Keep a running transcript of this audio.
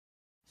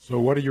So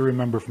what do you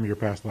remember from your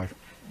past life?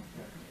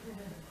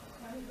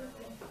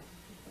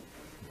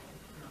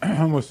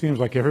 Almost seems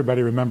like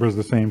everybody remembers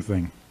the same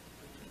thing.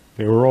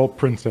 They were all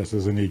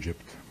princesses in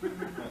Egypt.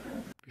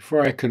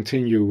 Before I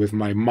continue with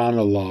my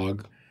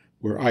monologue,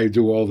 where I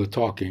do all the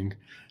talking,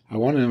 I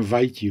want to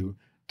invite you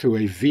to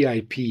a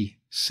VIP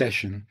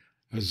session,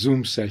 a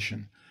Zoom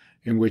session,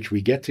 in which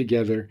we get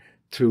together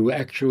to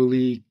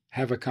actually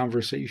have a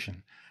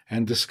conversation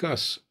and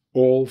discuss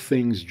all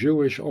things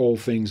Jewish, all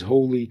things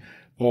holy,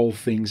 all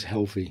things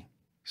healthy.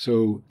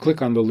 So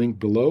click on the link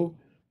below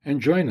and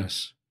join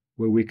us,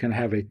 where we can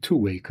have a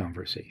two-way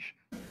conversation.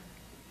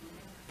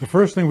 The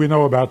first thing we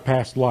know about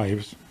past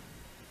lives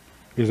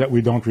is that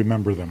we don't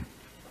remember them.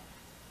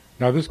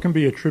 Now, this can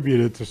be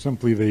attributed to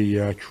simply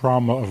the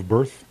trauma of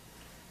birth,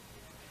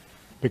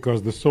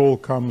 because the soul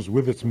comes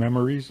with its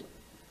memories.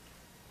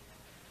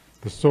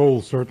 The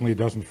soul certainly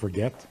doesn't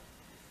forget.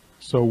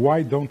 So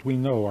why don't we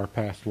know our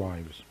past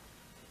lives?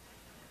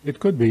 It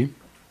could be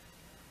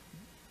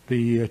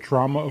the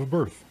trauma of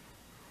birth,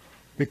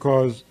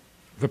 because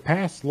the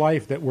past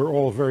life that we're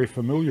all very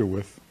familiar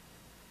with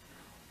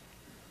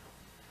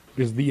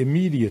is the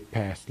immediate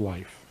past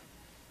life.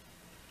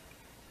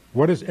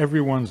 What is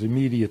everyone's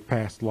immediate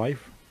past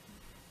life?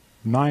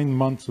 9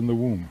 months in the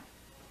womb.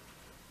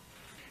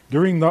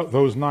 During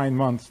those 9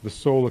 months, the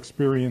soul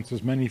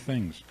experiences many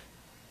things,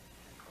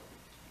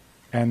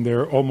 and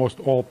they're almost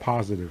all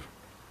positive.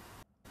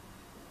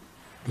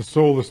 The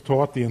soul is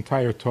taught the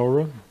entire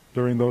Torah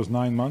during those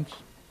 9 months,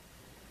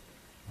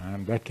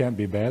 and that can't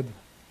be bad.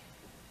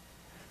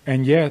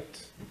 And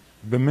yet,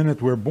 the minute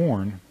we're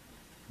born,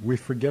 we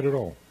forget it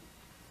all.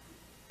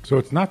 So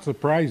it's not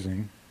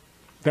surprising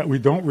that we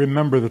don't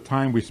remember the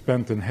time we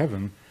spent in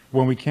heaven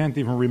when we can't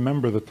even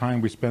remember the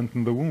time we spent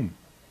in the womb.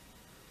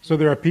 So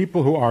there are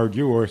people who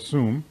argue or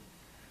assume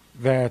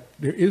that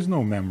there is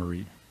no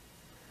memory,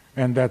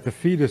 and that the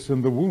fetus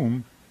in the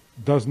womb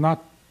does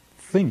not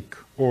think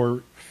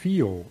or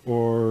feel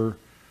or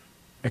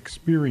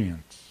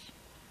experience.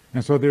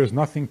 And so there's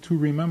nothing to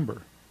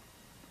remember.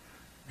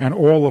 And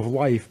all of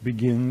life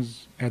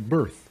begins at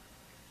birth.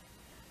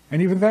 And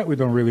even that we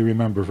don't really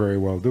remember very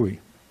well, do we?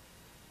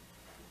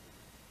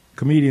 A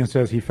comedian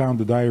says he found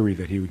the diary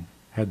that he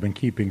had been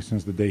keeping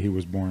since the day he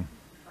was born.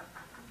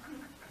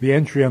 The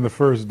entry on the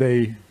first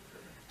day,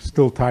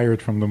 still tired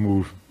from the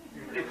move.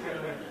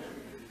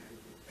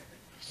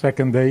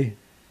 Second day,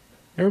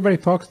 everybody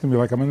talks to me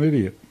like I'm an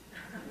idiot.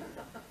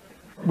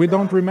 We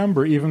don't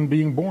remember even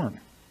being born.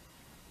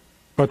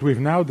 But we've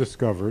now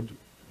discovered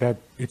that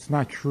it's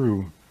not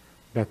true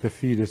that the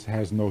fetus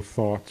has no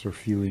thoughts or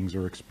feelings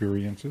or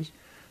experiences.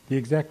 The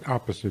exact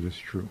opposite is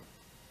true.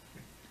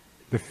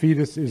 The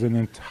fetus is an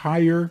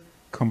entire,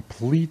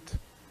 complete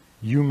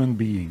human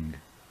being.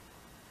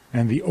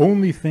 And the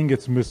only thing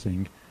it's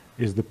missing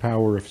is the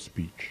power of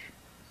speech.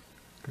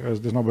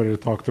 Because there's nobody to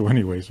talk to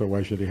anyway, so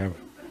why should he have?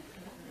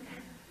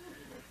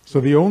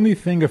 So the only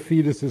thing a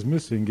fetus is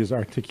missing is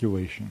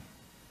articulation.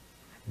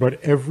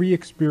 But every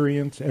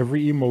experience,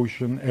 every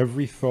emotion,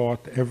 every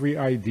thought, every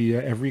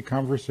idea, every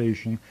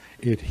conversation,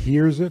 it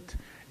hears it,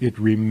 it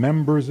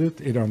remembers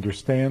it, it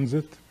understands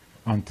it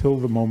until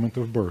the moment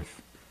of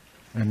birth.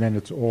 And then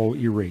it's all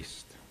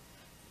erased.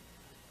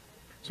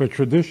 So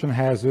tradition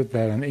has it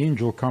that an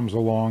angel comes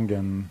along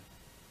and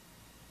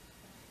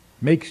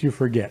makes you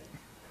forget.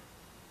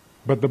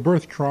 But the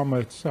birth trauma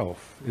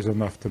itself is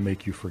enough to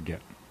make you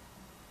forget.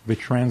 The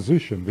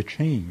transition, the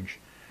change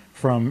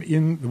from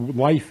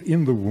life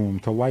in the womb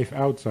to life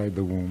outside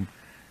the womb,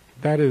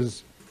 that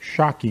is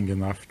shocking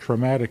enough,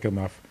 traumatic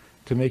enough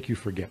to make you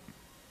forget.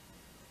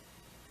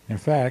 In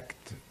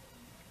fact,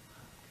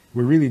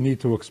 we really need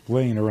to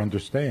explain or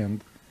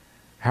understand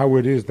how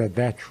it is that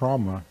that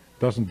trauma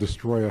doesn't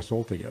destroy us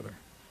altogether.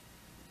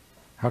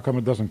 How come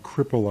it doesn't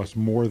cripple us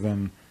more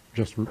than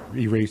just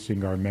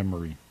erasing our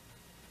memory?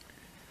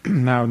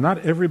 Now, not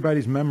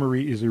everybody's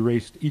memory is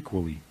erased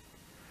equally.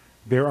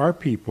 There are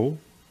people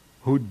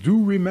who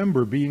do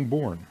remember being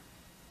born,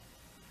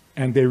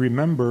 and they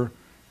remember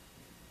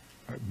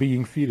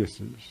being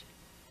fetuses.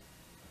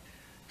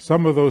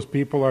 Some of those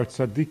people are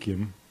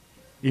tzaddikim,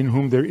 in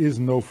whom there is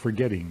no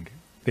forgetting.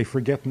 They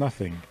forget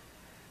nothing.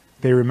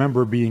 They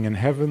remember being in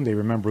heaven, they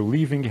remember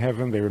leaving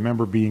heaven, they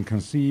remember being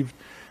conceived,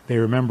 they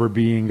remember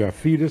being a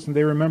fetus, and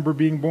they remember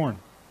being born.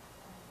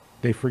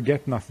 They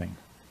forget nothing,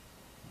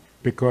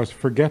 because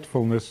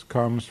forgetfulness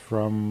comes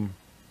from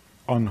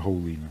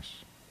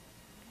unholiness.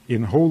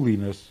 In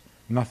holiness,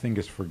 nothing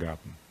is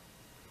forgotten.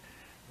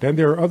 Then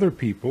there are other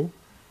people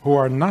who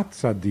are not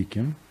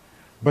tzaddikim,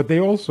 but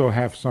they also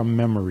have some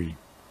memory.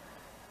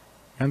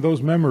 And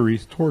those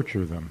memories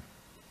torture them,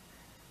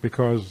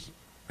 because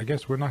I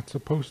guess we're not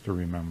supposed to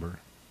remember.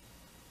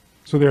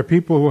 So there are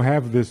people who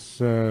have this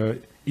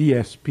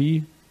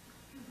ESP.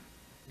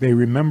 They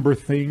remember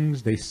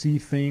things, they see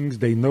things,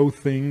 they know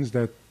things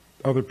that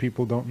other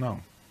people don't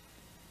know.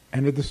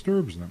 And it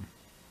disturbs them.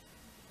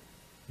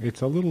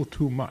 It's a little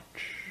too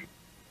much.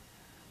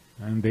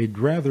 And they'd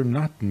rather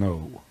not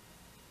know,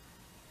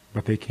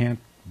 but they can't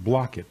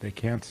block it. They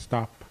can't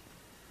stop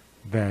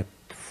that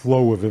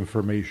flow of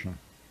information.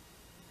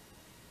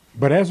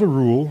 But as a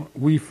rule,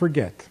 we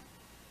forget.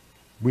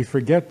 We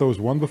forget those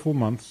wonderful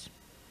months,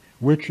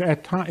 which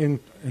in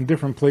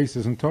different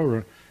places in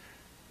Torah,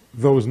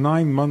 those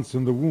 9 months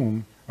in the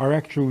womb are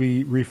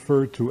actually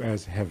referred to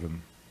as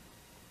heaven.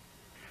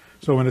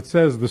 So when it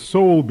says the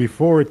soul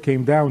before it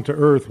came down to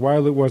earth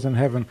while it was in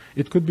heaven,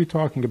 it could be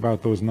talking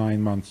about those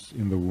 9 months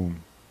in the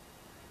womb,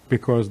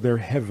 because they're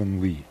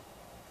heavenly,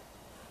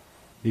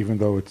 even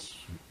though it's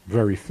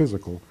very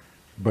physical,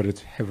 but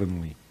it's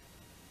heavenly.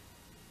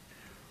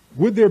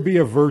 Would there be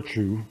a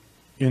virtue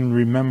in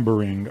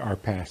remembering our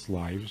past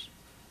lives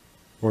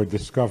or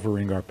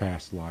discovering our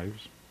past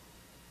lives?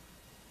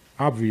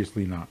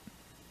 Obviously not.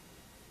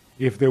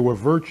 If there were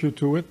virtue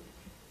to it,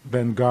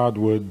 then God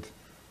would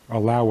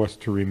allow us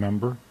to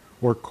remember,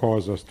 or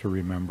cause us to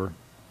remember,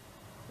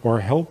 or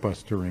help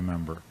us to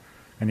remember.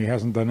 And he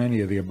hasn't done any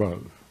of the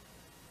above.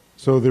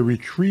 So the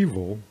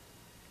retrieval,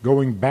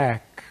 going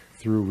back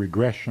through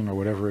regression or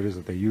whatever it is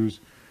that they use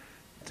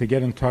to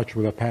get in touch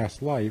with a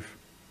past life,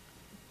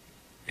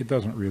 it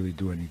doesn't really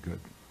do any good.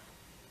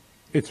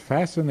 It's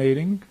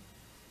fascinating,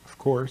 of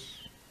course.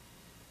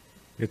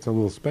 It's a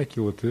little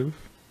speculative.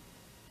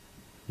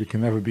 You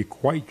can never be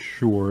quite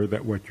sure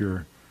that what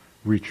you're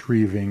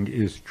retrieving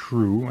is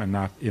true and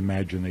not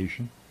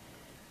imagination.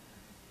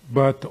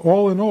 But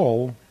all in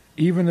all,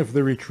 even if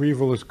the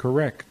retrieval is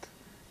correct,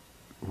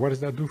 what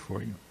does that do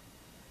for you?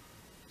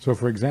 So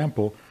for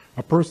example,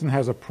 a person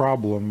has a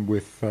problem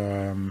with,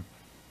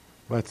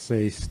 let's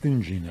say,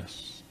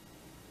 stinginess.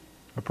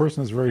 A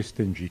person is very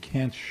stingy,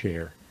 can't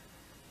share,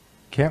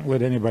 can't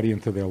let anybody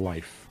into their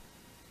life.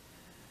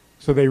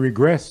 So they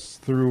regress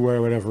through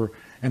whatever,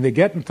 and they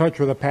get in touch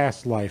with a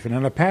past life. And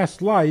in a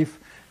past life,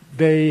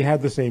 they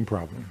had the same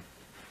problem.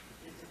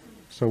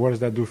 So what does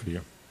that do for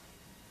you?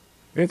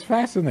 It's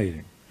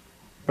fascinating,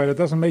 but it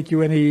doesn't make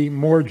you any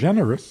more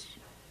generous.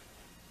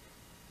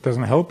 It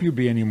doesn't help you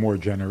be any more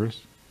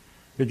generous.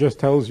 It just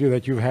tells you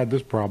that you've had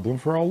this problem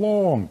for a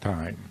long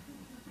time,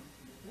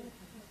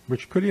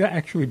 which could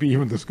actually be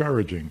even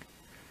discouraging.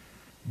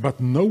 But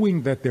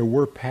knowing that there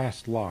were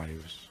past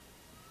lives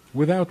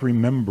without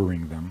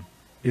remembering them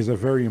is a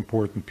very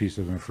important piece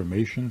of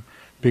information,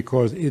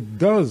 because it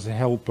does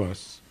help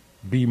us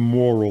be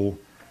moral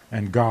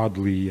and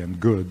godly and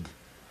good.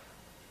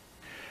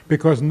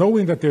 Because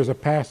knowing that there's a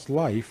past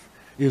life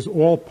is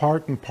all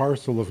part and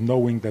parcel of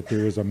knowing that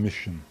there is a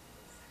mission.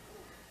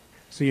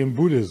 See, in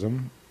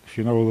Buddhism, if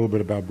you know a little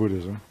bit about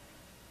Buddhism,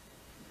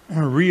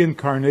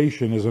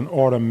 reincarnation is an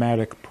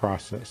automatic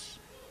process.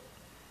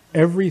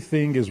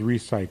 Everything is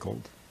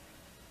recycled.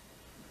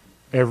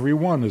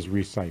 Everyone is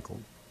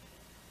recycled.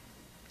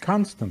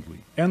 Constantly,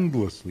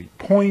 endlessly,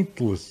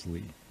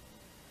 pointlessly.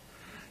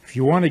 If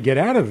you want to get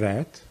out of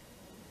that,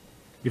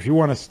 if you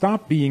want to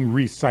stop being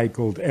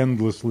recycled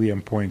endlessly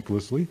and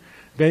pointlessly,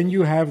 then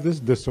you have this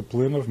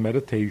discipline of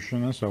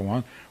meditation and so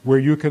on, where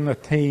you can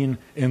attain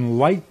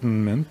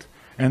enlightenment,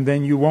 and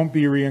then you won't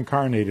be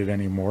reincarnated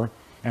anymore,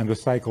 and the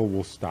cycle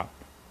will stop.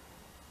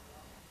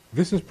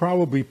 This is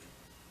probably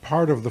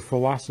part of the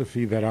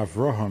philosophy that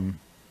Avraham,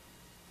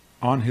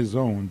 on his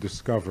own,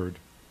 discovered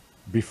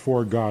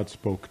before God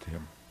spoke to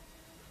him.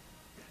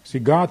 See,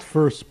 God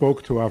first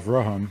spoke to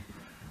Avraham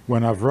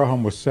when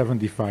Avraham was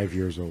 75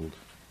 years old.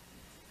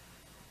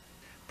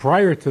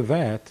 Prior to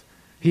that,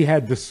 he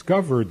had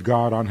discovered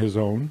God on his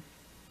own,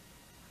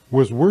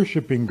 was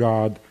worshiping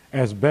God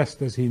as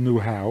best as he knew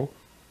how,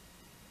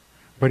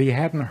 but he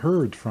hadn't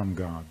heard from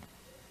God.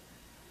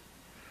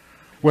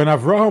 When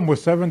Avraham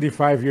was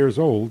 75 years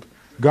old,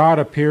 God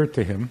appeared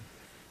to him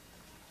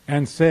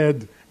and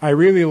said, I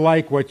really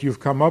like what you've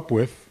come up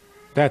with.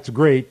 That's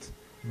great,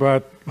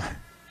 but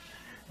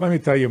let me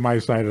tell you my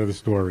side of the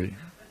story.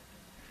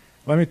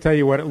 Let me tell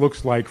you what it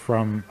looks like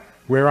from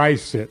where I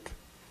sit.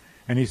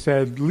 And he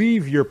said,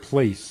 leave your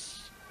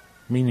place,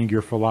 meaning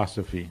your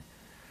philosophy.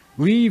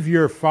 Leave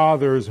your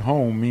father's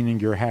home, meaning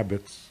your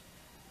habits,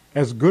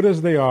 as good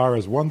as they are,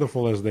 as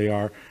wonderful as they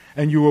are,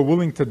 and you were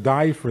willing to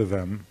die for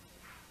them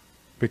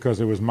because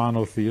it was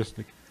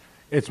monotheistic.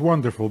 It's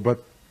wonderful,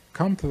 but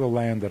come to the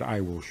land that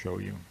I will show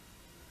you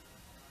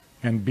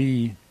and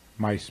be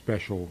my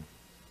special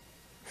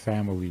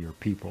family or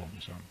people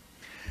and so on.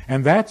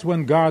 And that's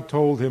when God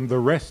told him the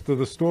rest of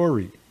the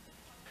story.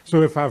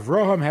 So if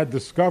Avraham had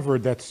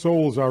discovered that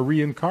souls are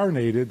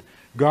reincarnated,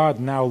 God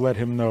now let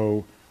him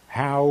know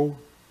how,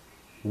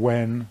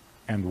 when,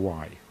 and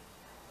why.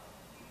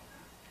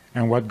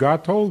 And what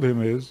God told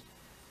him is,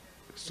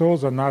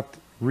 souls are not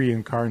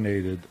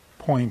reincarnated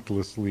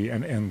pointlessly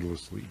and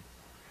endlessly.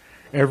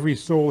 Every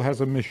soul has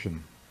a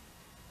mission.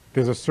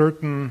 There's a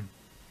certain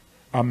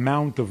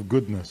amount of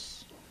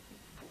goodness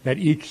that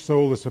each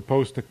soul is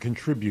supposed to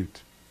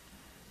contribute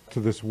to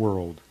this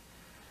world.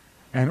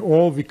 And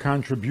all the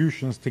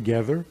contributions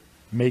together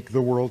make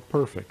the world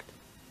perfect.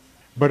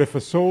 But if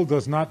a soul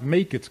does not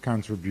make its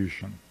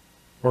contribution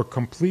or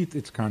complete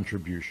its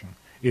contribution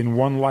in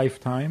one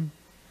lifetime,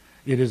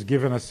 it is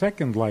given a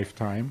second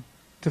lifetime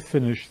to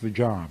finish the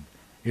job.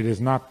 It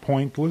is not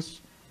pointless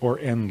or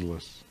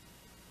endless.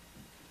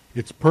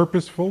 It's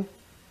purposeful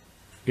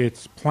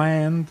It's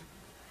planned,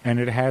 and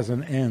it has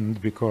an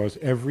end, because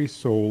every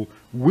soul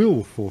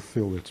will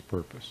fulfill its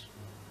purpose.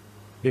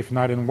 If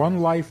not in one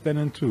life, then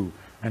in two.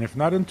 And if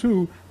not in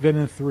two, then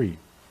in three.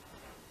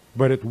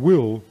 But it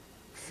will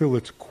fill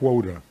its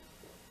quota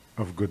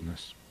of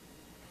goodness.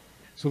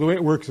 So the way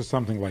it works is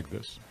something like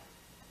this.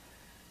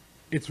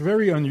 It's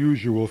very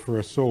unusual for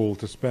a soul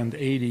to spend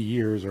 80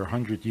 years or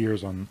 100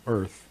 years on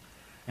earth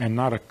and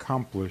not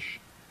accomplish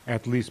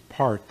at least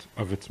part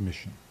of its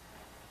mission.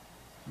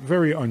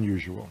 Very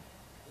unusual,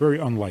 very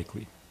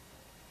unlikely.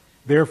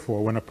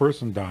 Therefore, when a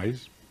person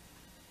dies,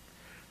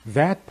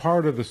 that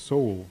part of the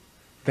soul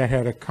that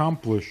had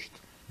accomplished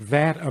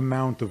that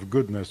amount of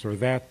goodness or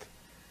that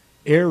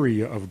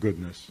area of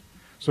goodness.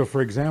 So,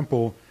 for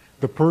example,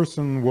 the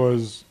person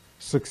was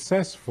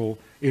successful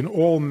in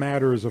all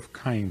matters of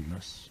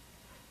kindness.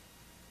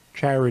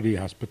 Charity,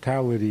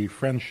 hospitality,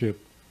 friendship,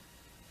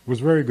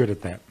 was very good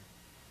at that.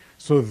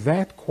 So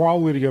that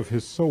quality of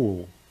his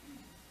soul,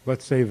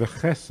 let's say the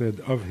chesed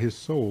of his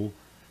soul,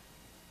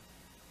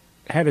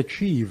 had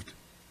achieved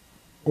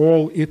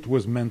all it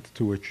was meant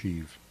to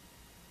achieve.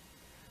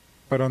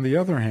 But on the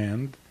other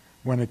hand,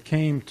 when it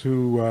came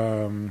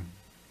to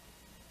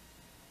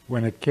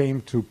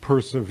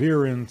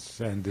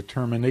perseverance and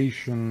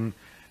determination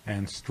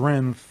and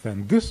strength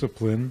and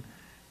discipline,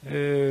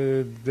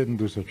 it didn't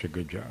do such a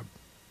good job.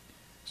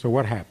 So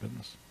what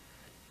happens?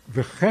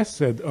 The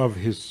chesed of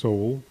his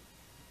soul,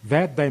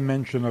 that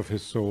dimension of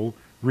his soul,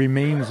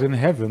 remains in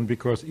heaven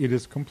because it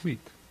is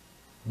complete.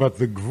 But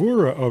the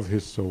gvura of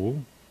his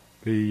soul,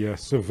 the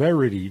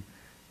severity,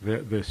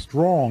 the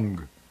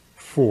strong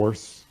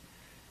force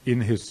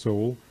in his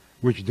soul,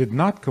 which did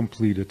not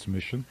complete its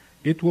mission,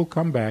 it will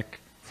come back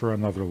for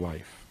another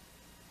life.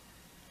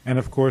 And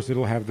of course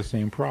it'll have the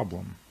same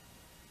problem,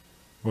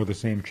 or the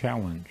same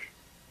challenge,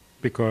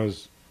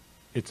 because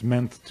it's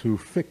meant to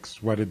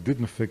fix what it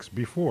didn't fix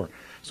before.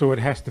 So it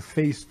has to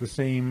face the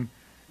same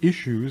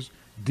issues,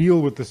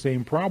 deal with the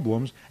same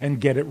problems, and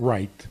get it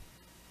right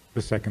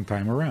the second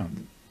time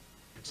around.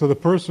 So the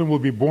person will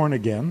be born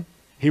again.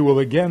 He will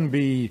again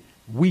be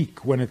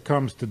weak when it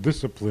comes to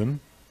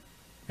discipline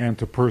and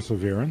to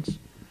perseverance,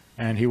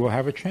 and he will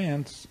have a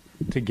chance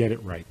to get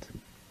it right.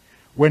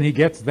 When he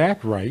gets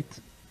that right,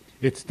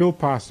 it's still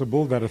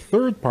possible that a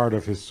third part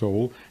of his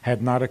soul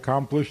had not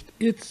accomplished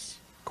its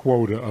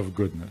quota of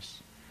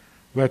goodness.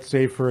 Let's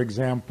say, for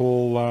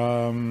example,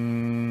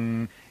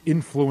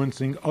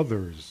 influencing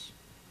others,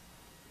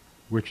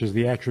 which is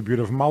the attribute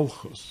of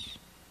Malchus.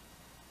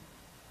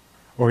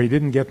 Or he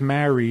didn't get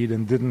married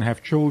and didn't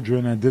have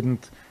children and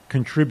didn't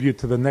contribute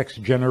to the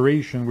next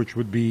generation, which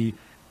would be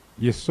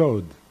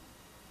Yesod.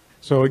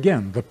 So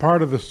again, the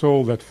part of the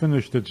soul that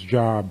finished its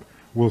job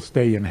will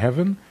stay in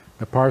heaven.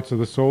 The parts of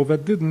the soul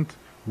that didn't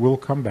will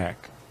come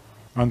back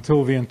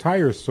until the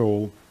entire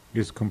soul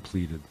is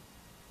completed.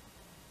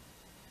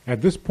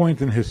 At this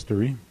point in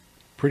history,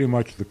 pretty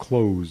much the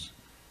close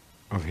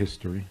of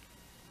history,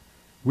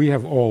 we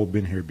have all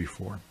been here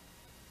before.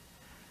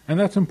 And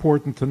that's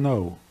important to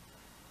know,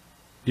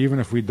 even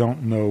if we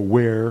don't know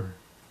where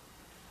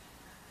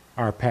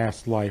our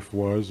past life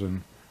was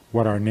and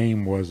what our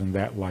name was in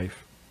that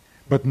life.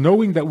 But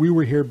knowing that we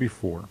were here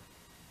before,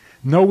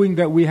 knowing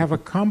that we have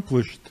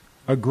accomplished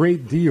a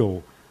great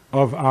deal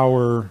of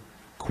our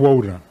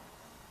quota,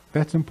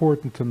 that's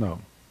important to know.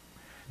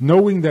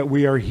 Knowing that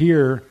we are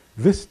here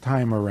this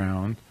time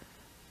around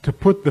to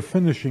put the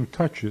finishing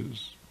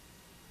touches,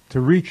 to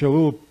reach a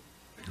little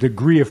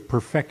degree of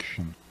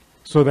perfection,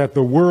 so that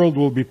the world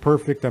will be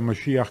perfect and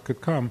Mashiach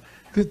could come,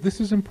 this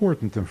is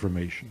important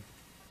information.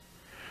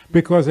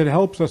 Because it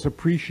helps us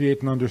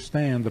appreciate and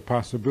understand the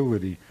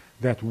possibility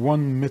that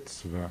one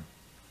mitzvah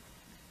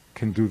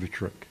can do the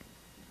trick.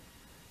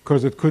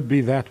 Because it could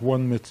be that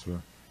one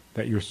mitzvah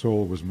that your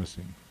soul was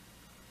missing,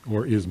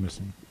 or is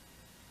missing.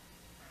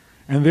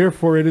 And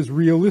therefore it is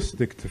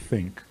realistic to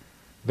think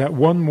that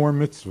one more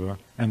mitzvah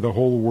and the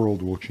whole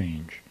world will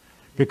change.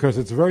 Because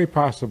it's very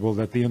possible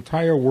that the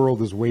entire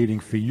world is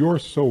waiting for your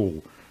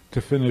soul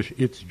to finish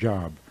its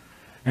job.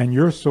 And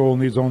your soul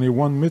needs only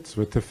one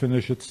mitzvah to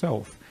finish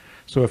itself.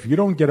 So if you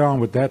don't get on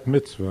with that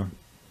mitzvah,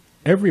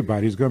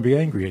 everybody's going to be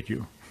angry at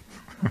you.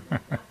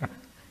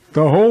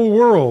 The whole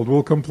world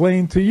will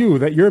complain to you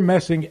that you're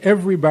messing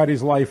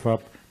everybody's life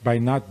up by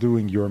not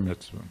doing your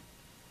mitzvah.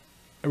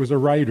 There was a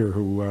writer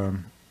who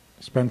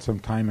spent some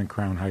time in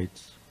Crown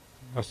Heights,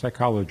 a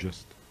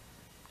psychologist.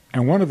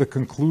 And one of the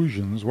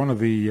conclusions, one of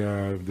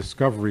the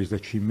discoveries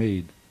that she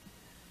made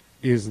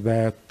is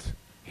that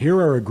here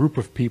are a group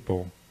of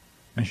people,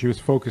 and she was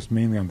focused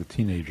mainly on the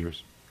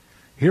teenagers.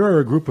 Here are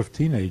a group of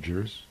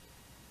teenagers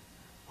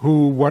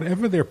who,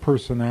 whatever their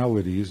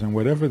personalities and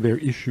whatever their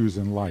issues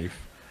in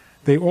life,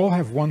 they all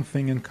have one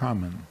thing in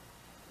common.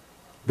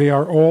 They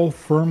are all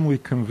firmly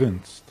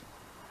convinced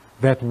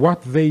that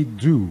what they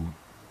do,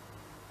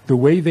 the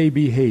way they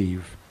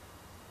behave,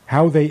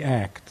 how they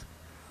act,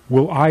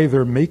 will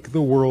either make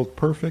the world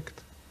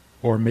perfect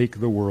or make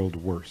the world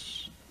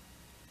worse.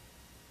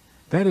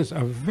 That is a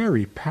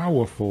very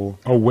powerful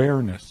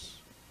awareness.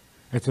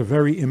 It's a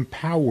very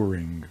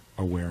empowering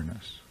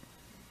awareness.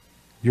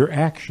 Your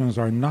actions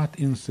are not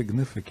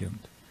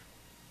insignificant.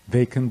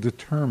 They can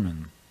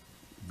determine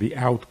the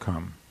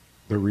outcome,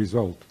 the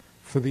result,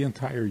 for the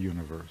entire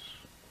universe.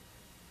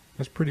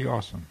 That's pretty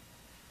awesome.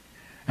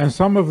 And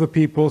some of the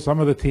people, some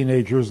of the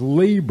teenagers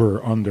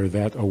labor under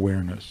that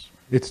awareness.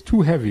 It's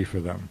too heavy for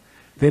them.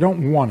 They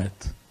don't want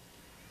it.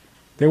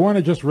 They want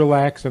to just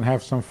relax and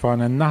have some fun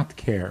and not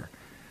care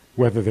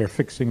whether they're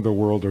fixing the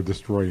world or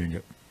destroying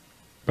it.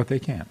 But they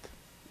can't.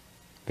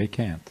 They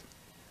can't.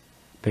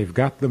 They've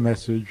got the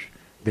message,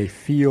 they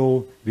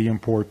feel the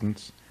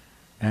importance,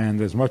 and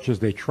as much as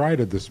they try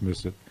to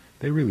dismiss it,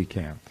 they really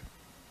can't.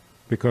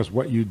 Because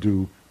what you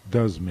do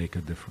does make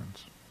a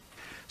difference.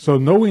 So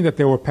knowing that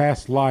there were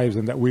past lives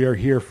and that we are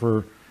here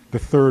for the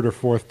third or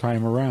fourth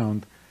time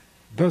around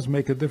does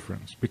make a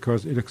difference,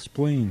 because it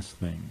explains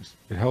things.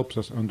 It helps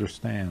us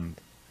understand.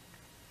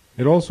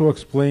 It also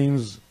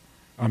explains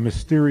a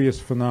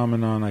mysterious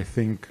phenomenon, I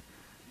think,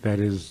 that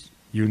is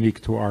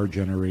unique to our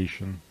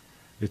generation.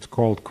 It's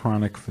called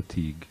chronic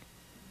fatigue.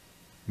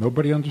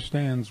 Nobody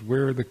understands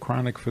where the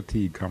chronic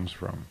fatigue comes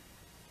from.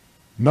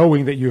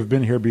 Knowing that you've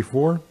been here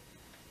before,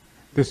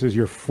 this is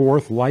your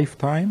fourth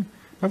lifetime,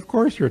 of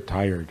course you're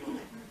tired.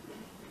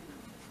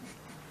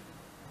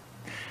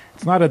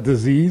 It's not a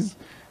disease.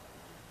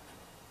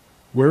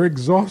 We're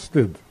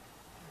exhausted.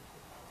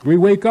 We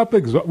wake up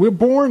exhausted. We're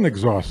born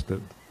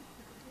exhausted.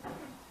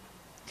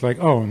 It's like,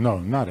 oh no,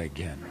 not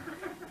again.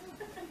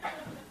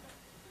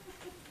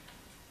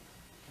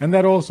 And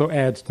that also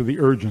adds to the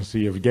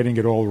urgency of getting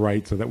it all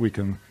right so that we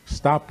can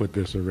stop with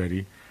this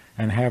already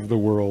and have the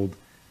world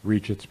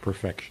reach its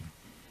perfection.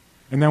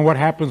 And then what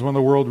happens when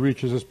the world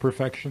reaches its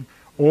perfection?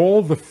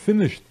 All the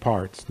finished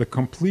parts, the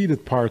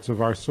completed parts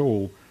of our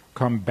soul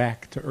come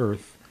back to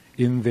earth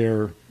in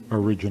their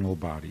original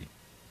body.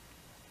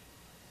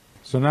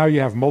 So now you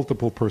have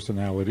multiple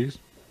personalities,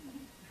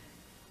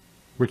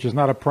 which is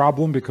not a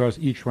problem because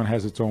each one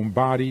has its own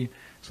body,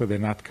 so they're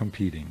not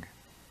competing.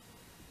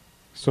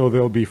 So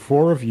there'll be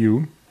 4 of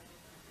you,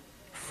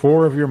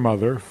 4 of your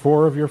mother,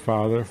 4 of your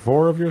father,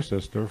 4 of your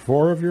sister,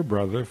 4 of your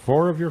brother,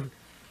 4 of your...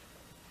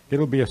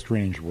 It'll be a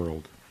strange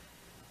world,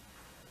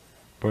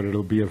 but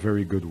it'll be a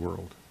very good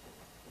world.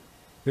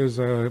 There's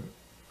a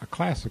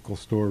classical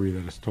story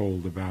that is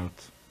told about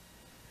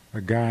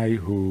a guy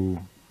who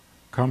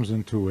comes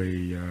into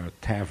a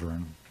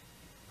tavern,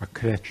 a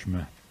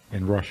krechma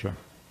in Russia.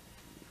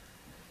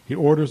 He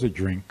orders a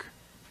drink,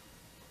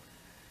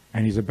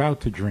 and he's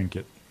about to drink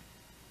it.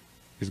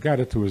 He's got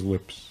it to his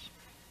lips,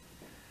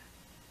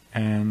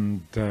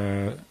 and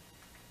a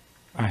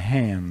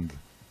hand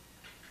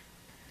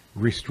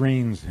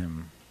restrains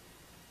him.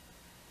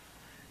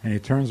 And he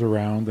turns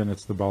around, and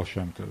it's the Baal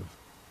Shem Tov.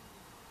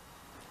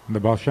 And the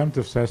Baal Shem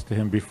Tov says to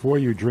him, before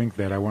you drink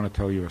that, I want to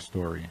tell you a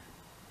story.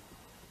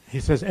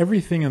 He says,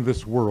 everything in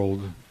this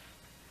world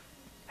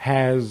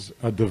has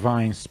a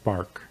divine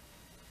spark.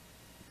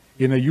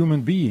 In a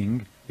human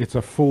being, it's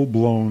a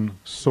full-blown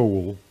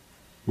soul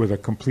with a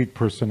complete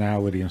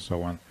personality and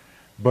so on.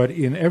 But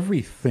in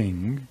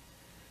everything,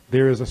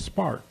 there is a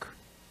spark.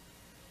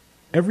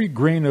 Every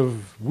grain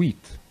of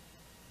wheat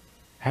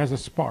has a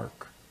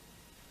spark.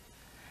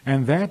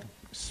 And that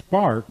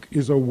spark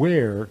is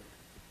aware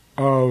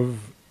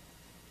of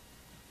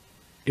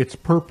its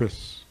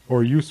purpose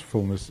or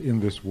usefulness in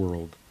this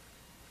world.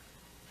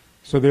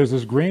 So there's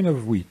this grain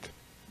of wheat,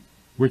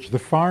 which the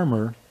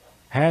farmer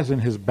has in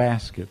his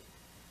basket,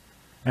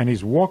 and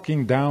he's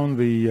walking down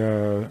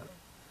the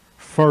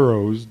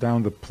furrows,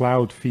 down the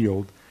plowed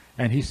field,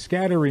 and he's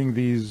scattering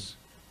these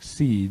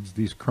seeds,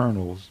 these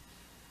kernels,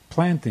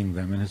 planting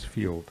them in his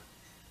field.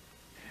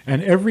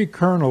 And every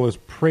kernel is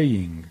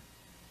praying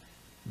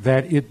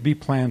that it be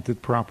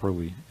planted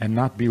properly and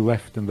not be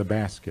left in the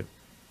basket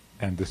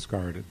and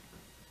discarded.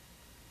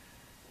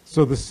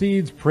 So the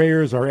seed's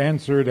prayers are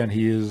answered and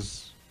he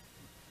is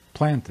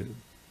planted.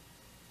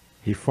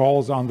 He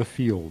falls on the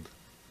field,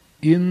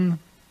 in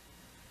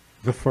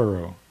the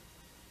furrow,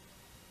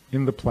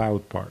 in the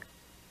plowed part.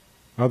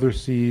 Other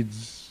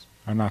seeds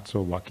are not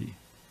so lucky.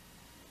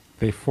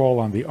 They fall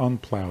on the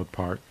unplowed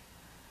part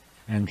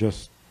and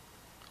just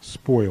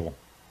spoil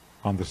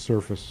on the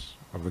surface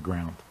of the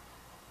ground.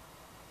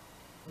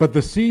 But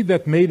the seed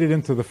that made it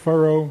into the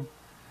furrow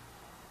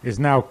is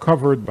now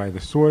covered by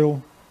the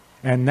soil,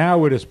 and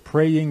now it is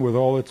praying with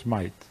all its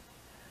might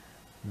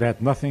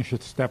that nothing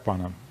should step on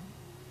him,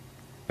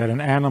 that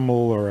an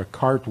animal or a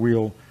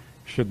cartwheel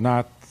should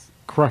not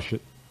crush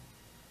it.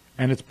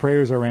 And its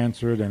prayers are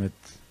answered and it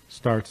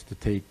starts to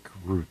take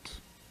root.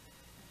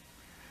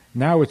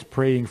 Now it's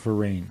praying for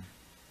rain,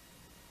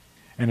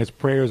 and its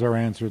prayers are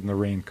answered and the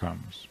rain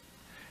comes.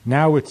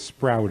 Now it's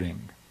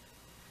sprouting.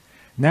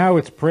 Now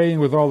it's praying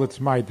with all its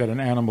might that an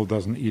animal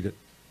doesn't eat it.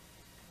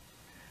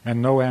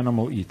 And no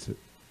animal eats it.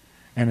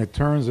 And it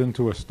turns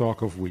into a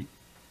stalk of wheat.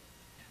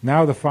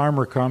 Now the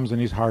farmer comes and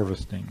he's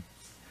harvesting.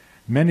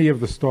 Many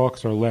of the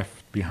stalks are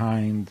left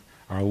behind,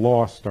 are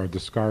lost, are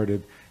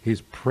discarded.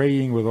 He's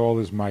praying with all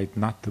his might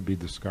not to be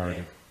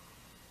discarded.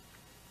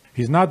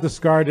 He's not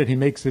discarded, he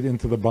makes it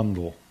into the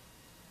bundle.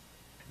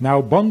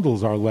 Now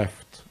bundles are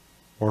left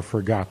or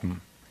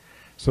forgotten.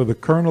 So the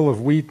kernel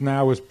of wheat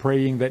now is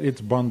praying that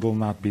its bundle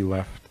not be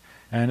left.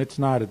 And it's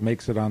not, it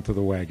makes it onto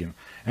the wagon.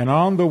 And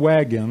on the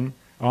wagon,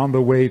 on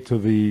the way to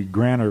the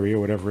granary or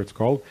whatever it's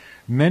called,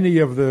 many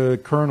of the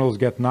kernels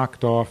get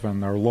knocked off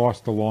and are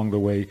lost along the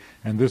way,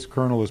 and this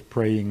kernel is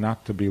praying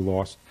not to be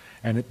lost.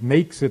 And it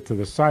makes it to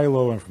the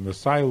silo, and from the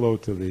silo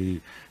to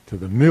the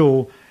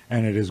mill,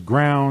 and it is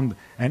ground,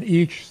 and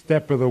each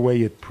step of the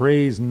way it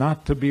prays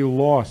not to be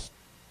lost.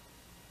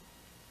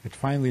 It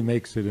finally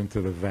makes it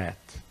into the vat,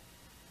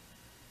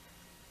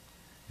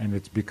 and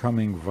it's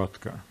becoming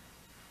vodka.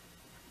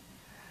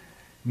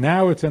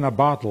 Now it's in a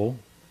bottle,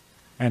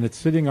 and it's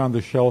sitting on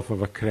the shelf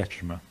of a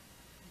krechma.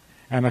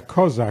 And a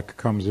Cossack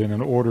comes in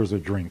and orders a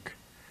drink.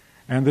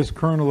 And this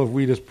kernel of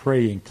wheat is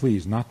praying,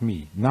 please, not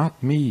me,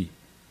 not me.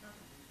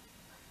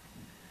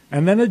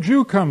 And then a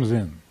Jew comes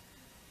in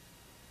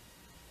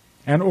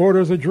and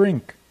orders a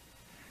drink.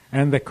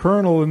 And the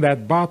kernel in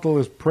that bottle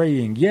is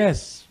praying,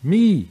 yes,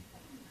 me.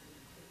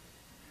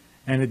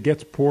 And it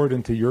gets poured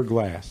into your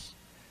glass.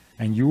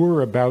 And you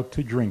are about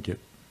to drink it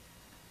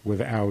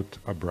without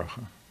a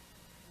bracha.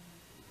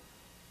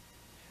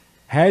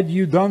 Had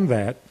you done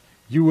that,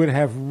 you would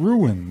have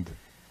ruined,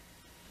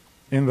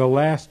 in the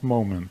last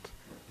moment,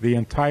 the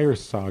entire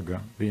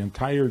saga, the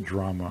entire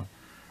drama,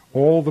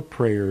 all the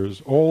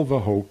prayers, all the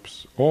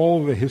hopes,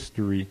 all the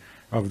history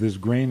of this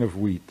grain of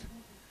wheat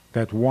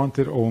that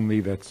wanted only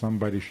that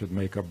somebody should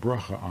make a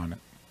bracha on it.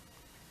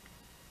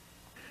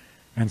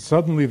 And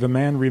suddenly the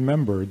man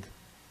remembered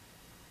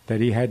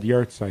that he had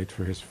yahrzeit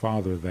for his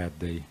father that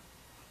day,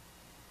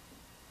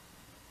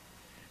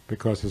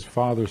 because his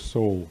father's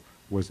soul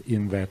was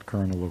in that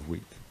kernel of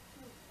wheat.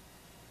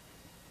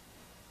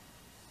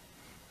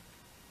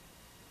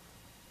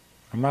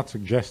 I'm not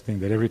suggesting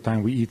that every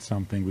time we eat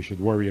something we should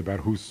worry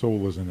about whose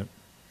soul is in it.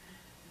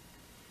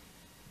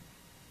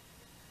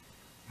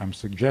 I'm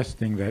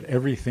suggesting that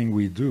everything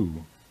we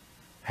do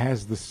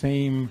has the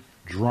same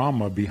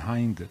drama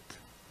behind it.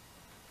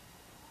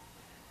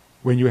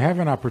 When you have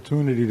an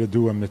opportunity to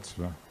do a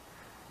mitzvah,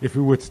 if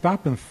we would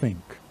stop and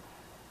think,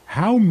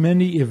 how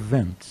many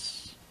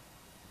events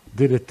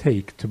did it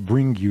take to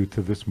bring you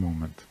to this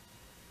moment?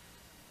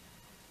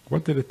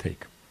 What did it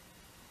take?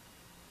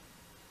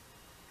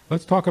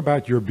 Let's talk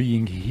about your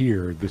being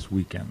here this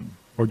weekend,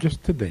 or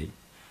just today,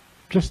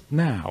 just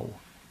now.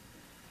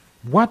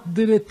 What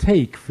did it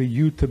take for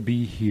you to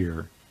be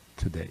here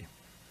today?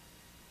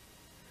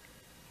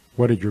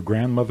 What did your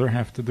grandmother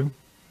have to do?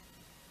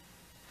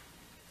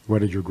 What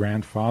did your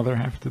grandfather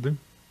have to do?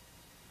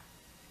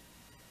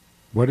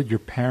 What did your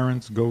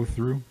parents go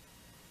through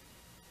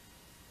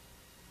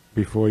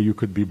before you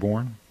could be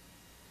born?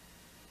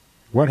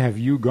 What have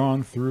you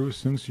gone through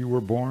since you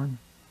were born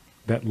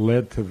that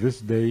led to this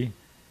day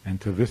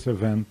and to this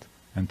event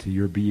and to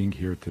your being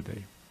here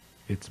today?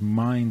 It's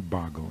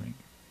mind-boggling.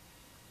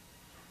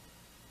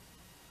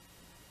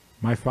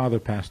 My father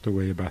passed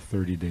away about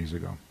 30 days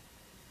ago.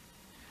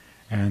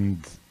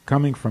 And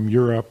coming from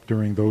Europe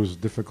during those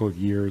difficult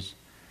years,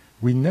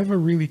 we never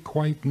really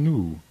quite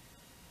knew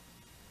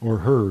or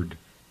heard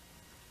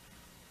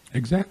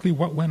exactly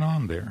what went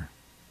on there.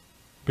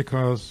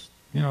 Because,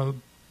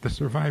 the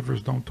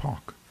survivors don't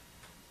talk.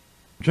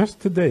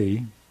 Just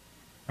today,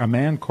 a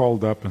man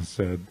called up and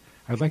said,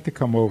 I'd like to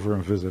come over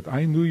and visit.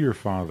 I knew your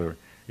father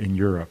in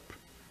Europe.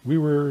 We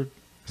were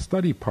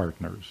study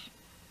partners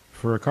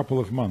for a couple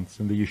of months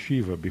in the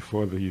yeshiva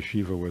before the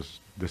yeshiva was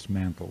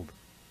dismantled.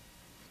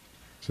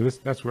 So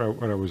that's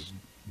what I was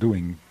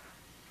doing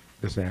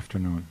this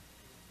afternoon.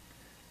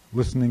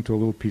 Listening to a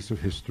little piece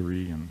of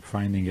history and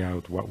finding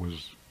out what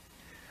was.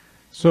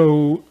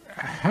 So,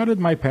 how did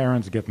my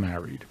parents get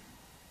married?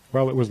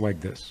 Well, it was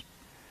like this.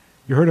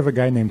 You heard of a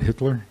guy named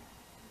Hitler?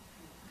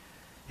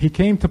 He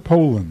came to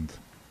Poland.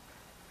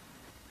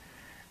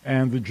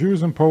 And the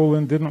Jews in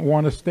Poland didn't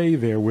want to stay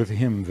there with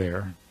him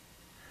there.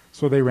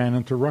 So they ran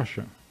into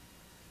Russia.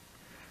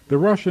 The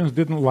Russians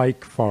didn't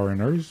like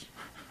foreigners,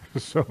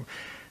 so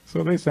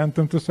they sent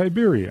them to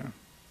Siberia.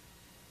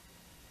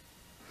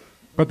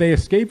 But they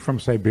escaped from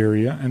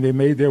Siberia and they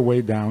made their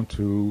way down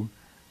to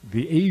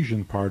the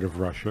Asian part of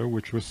Russia,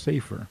 which was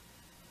safer.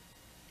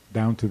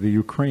 Down to the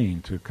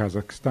Ukraine, to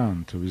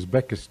Kazakhstan, to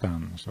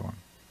Uzbekistan, and so on.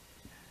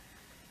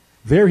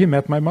 There he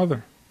met my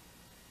mother.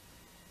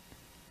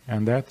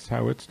 And that's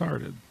how it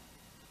started.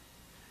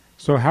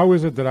 So how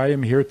is it that I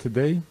am here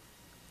today?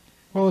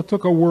 Well, it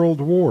took a world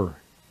war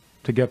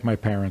to get my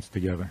parents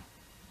together.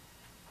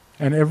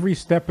 And every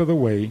step of the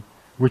way,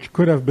 which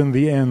could have been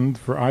the end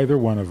for either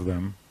one of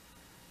them,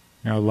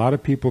 a lot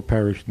of people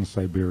perished in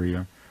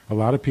Siberia. A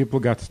lot of people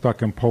got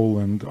stuck in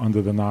Poland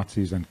under the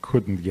Nazis and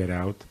couldn't get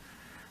out.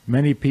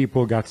 Many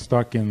people got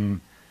stuck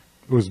in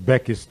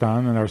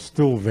Uzbekistan and are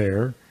still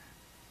there.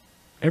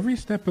 Every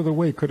step of the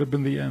way could have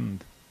been the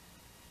end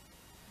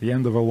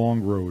of a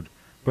long road,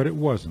 but it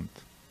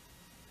wasn't.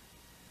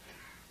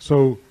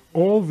 So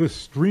all the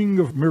string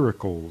of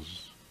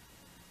miracles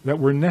that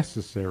were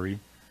necessary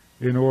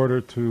in order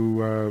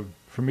to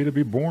for me to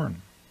be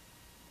born.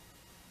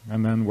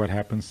 And then what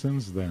happened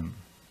since then?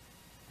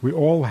 We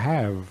all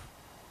have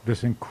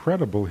this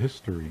incredible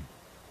history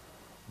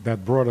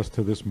that brought us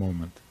to this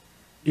moment.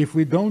 If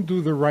we don't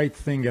do the right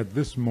thing at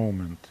this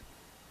moment,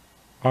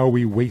 are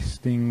we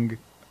wasting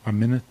a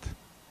minute?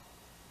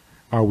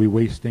 Are we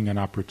wasting an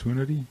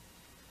opportunity?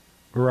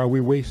 Or are we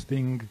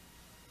wasting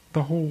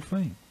the whole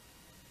thing?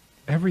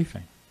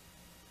 Everything.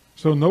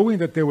 So knowing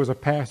that there was a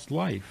past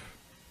life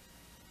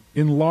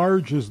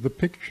enlarges the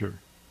picture,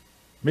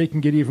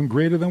 making it even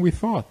greater than we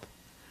thought.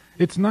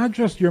 It's not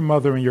just your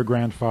mother and your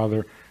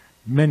grandfather,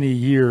 many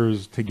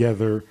years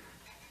together.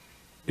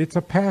 It's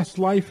a past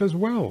life as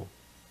well.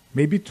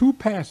 Maybe 2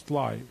 past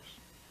lives.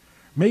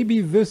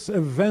 Maybe this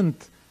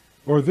event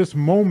or this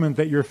moment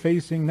that you're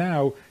facing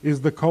now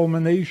is the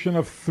culmination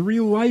of 3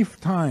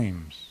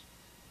 lifetimes.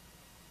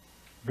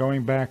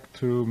 Going back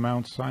to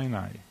Mount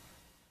Sinai.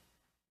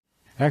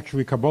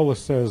 Actually, Kabbalah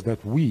says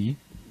that we,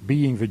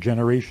 being the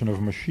generation of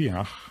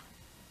Mashiach,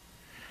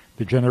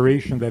 the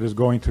generation that is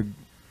going to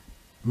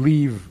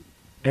leave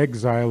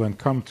exile and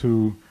come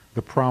to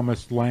the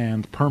promised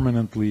land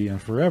permanently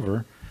and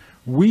forever,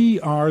 we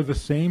are the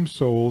same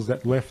souls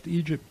that left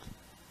Egypt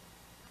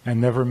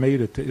and never made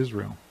it to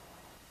Israel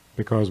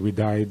because we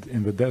died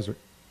in the desert.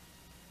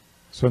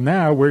 So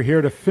now we're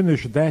here to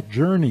finish that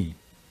journey.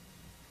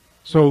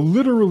 So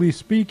literally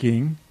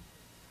speaking,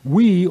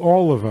 we,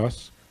 all of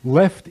us,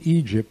 left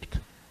Egypt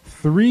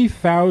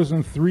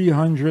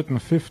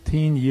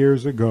 3,315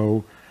 years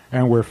ago,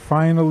 and we're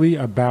finally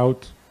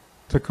about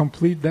to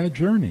complete that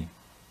journey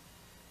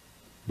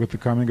with the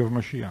coming of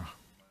Mashiach.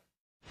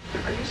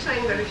 Are you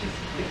saying that if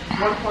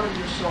one part of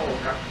your soul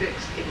got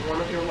fixed in one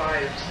of your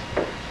lives,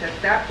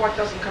 that part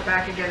doesn't come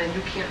back again and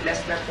you can't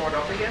mess that part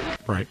up again?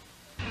 Right.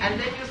 And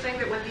then you're saying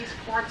that when these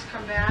parts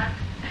come back,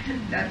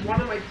 that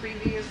one of my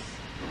previous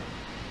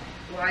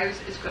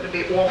lives is going to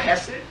be all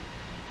Hesed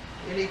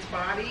in its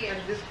body, and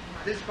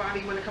this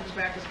body, when it comes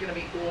back, is going to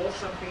be all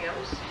something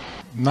else?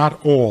 Not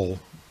all,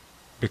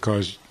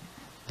 because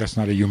that's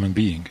not a human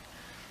being.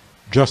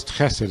 Just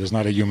Chesed is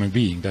not a human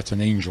being, that's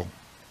an angel.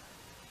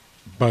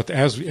 But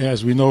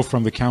as we know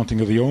from the counting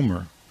of the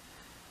Omer,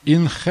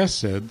 in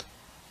Chesed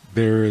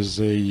there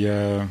is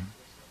a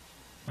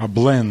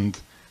blend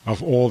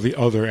of all the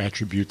other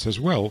attributes as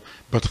well,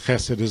 but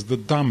Chesed is the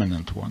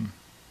dominant one.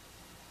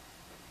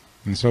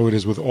 And so it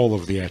is with all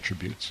of the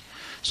attributes.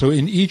 So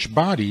in each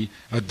body,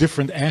 a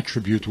different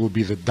attribute will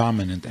be the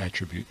dominant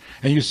attribute.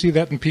 And you see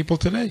that in people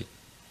today.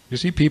 You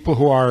see people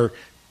who are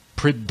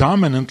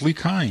predominantly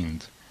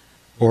kind,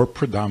 or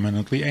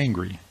predominantly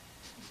angry,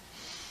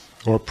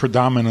 or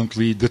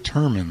predominantly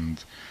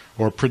determined,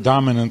 or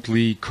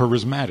predominantly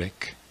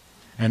charismatic.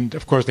 And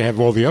of course they have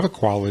all the other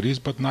qualities,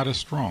 but not as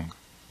strong.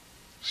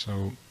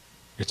 So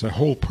it's a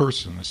whole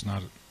person, it's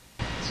not...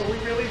 So we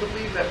really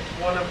believe that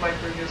one of my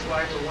previous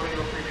lives, or one of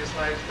your previous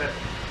lives, that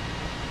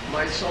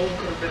my soul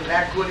could have been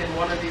that good in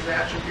one of these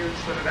attributes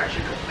that it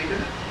actually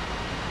completed it?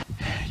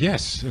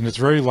 Yes, and it's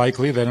very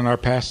likely that in our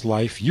past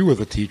life you were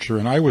the teacher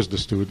and I was the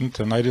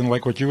student, and I didn't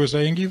like what you were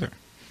saying either.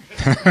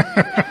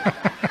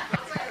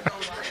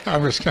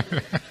 I'm just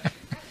kidding.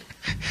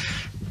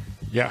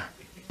 Yeah.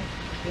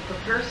 If a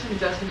person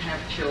doesn't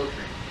have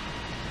children,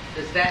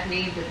 does that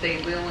mean that they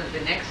will in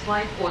the next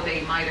life, or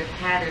they might have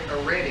had it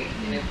already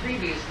in a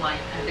previous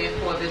life, and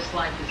therefore this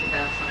life is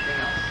about something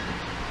else?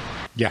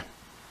 Yeah.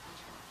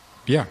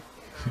 Yeah.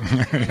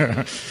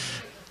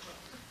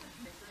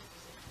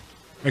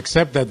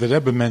 Except that the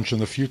Rebbe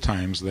mentioned a few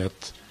times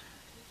that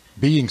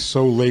being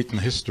so late in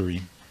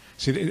history,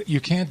 see, you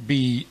can't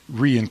be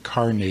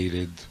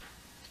reincarnated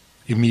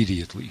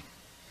immediately.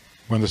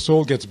 When the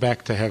soul gets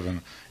back to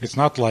heaven, it's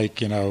not like,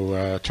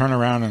 turn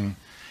around and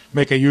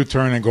make a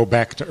U-turn and go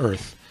back to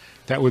earth.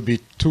 That would be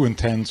too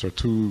intense or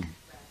too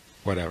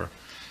whatever.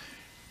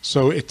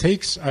 So it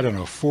takes,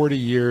 40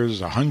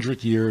 years,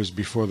 100 years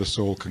before the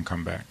soul can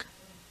come back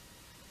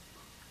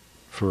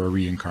for a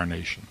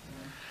reincarnation.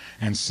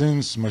 And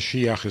since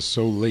Mashiach is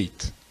so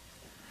late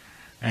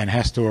and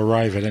has to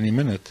arrive at any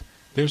minute,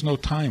 there's no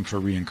time for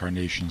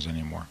reincarnations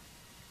anymore.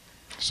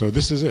 So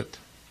this is it.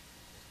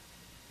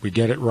 We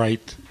get it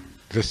right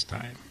this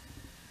time.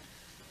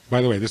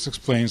 By the way, this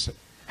explains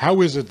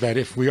how is it that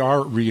if we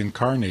are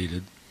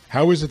reincarnated,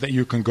 how is it that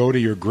you can go to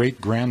your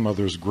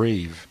great-grandmother's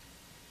grave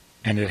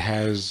and it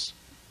has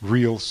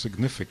real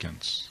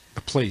significance,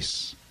 a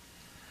place?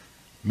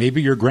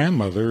 Maybe your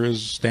grandmother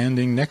is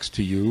standing next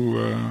to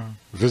you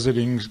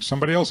visiting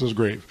somebody else's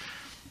grave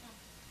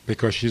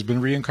because she's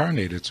been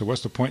reincarnated. So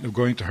what's the point of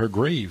going to her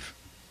grave?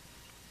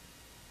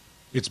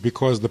 It's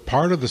because the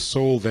part of the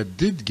soul that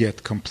did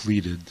get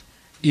completed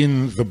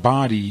in the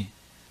body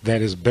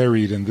that is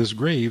buried in this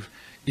grave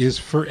is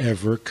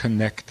forever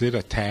connected,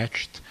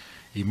 attached,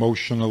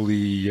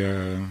 emotionally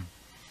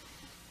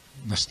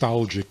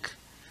nostalgic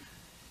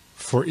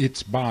for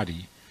its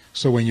body.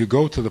 So when you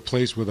go to the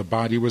place where the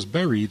body was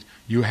buried,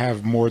 you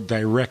have more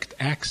direct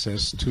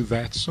access to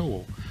that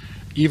soul,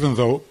 even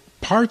though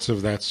parts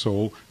of that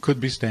soul could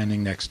be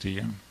standing next to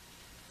you.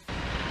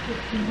 If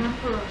the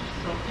number of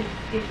souls,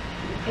 if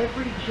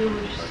every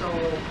Jewish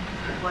soul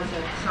was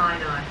at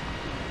Sinai,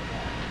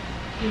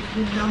 Is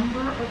the number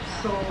of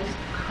souls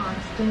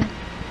constant?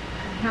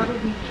 And how do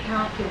we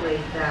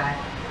calculate that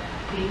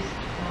based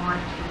on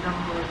the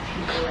number of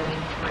people in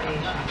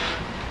incarnation?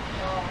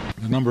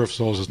 The number of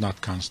souls is not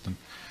constant.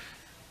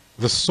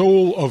 The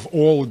soul of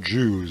all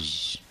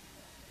Jews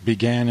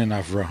began in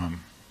Avraham.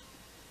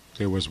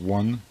 There was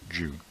one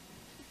Jew.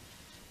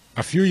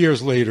 A few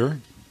years later,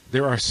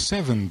 there are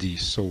 70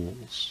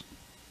 souls.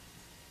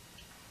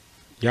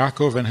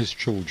 Yaakov and his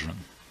children.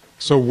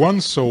 So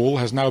one soul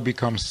has now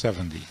become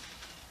 70.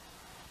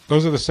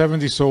 Those are the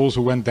 70 souls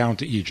who went down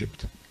to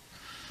Egypt.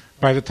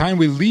 By the time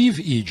we leave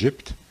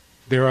Egypt,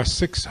 there are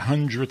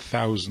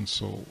 600,000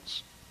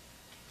 souls.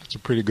 That's a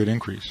pretty good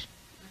increase.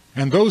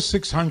 And those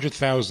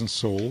 600,000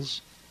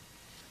 souls,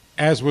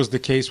 as was the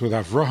case with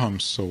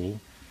Avraham's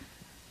soul,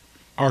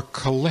 are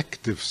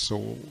collective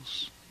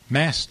souls,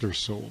 master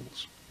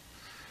souls.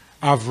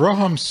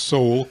 Avraham's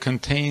soul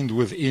contained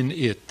within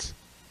it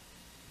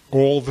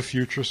all the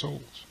future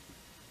souls.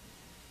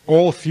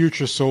 All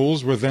future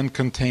souls were then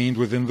contained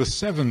within the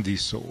 70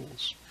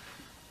 souls.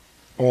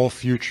 All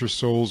future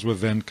souls were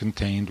then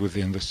contained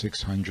within the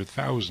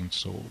 600,000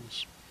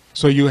 souls.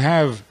 So you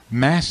have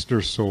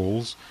master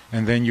souls,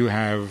 and then you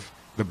have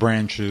the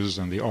branches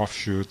and the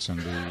offshoots and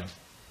the...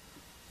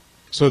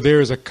 So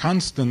there is a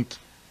constant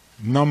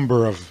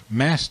number of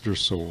master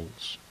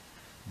souls,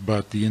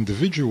 but the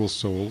individual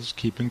souls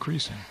keep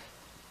increasing.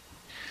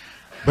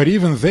 But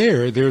even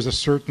there's a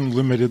certain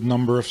limited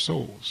number of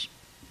souls.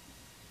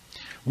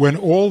 When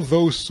all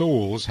those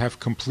souls have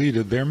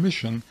completed their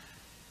mission,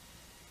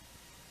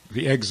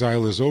 the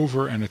exile is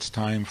over and it's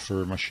time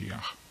for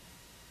Mashiach.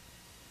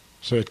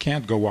 So it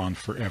can't go on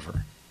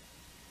forever.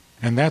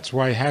 And that's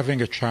why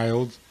having a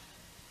child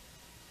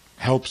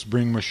helps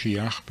bring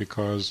Mashiach,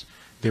 because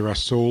there are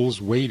souls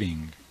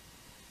waiting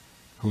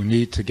who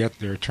need to get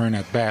their turn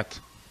at bat.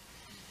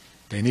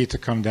 They need to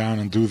come down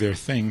and do their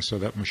thing so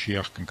that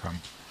Mashiach can come.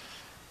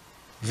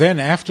 Then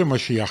after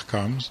Mashiach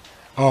comes,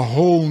 a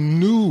whole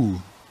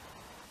new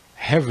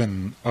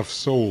heaven of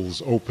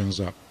souls opens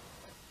up.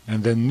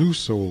 And then new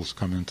souls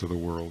come into the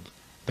world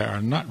that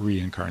are not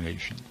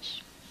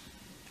reincarnations.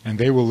 And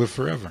they will live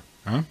forever.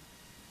 Huh?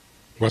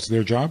 What's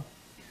their job?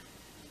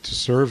 To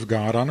serve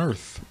God on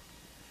earth.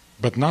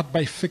 But not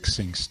by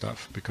fixing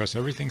stuff, because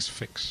everything's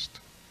fixed.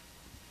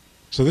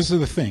 So this is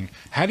the thing.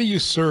 How do you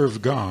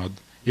serve God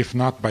if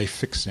not by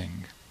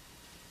fixing?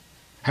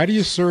 How do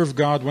you serve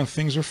God when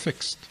things are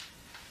fixed?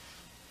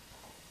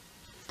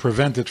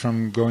 Prevent it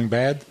from going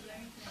bad?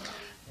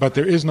 But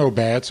there is no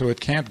bad, so it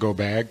can't go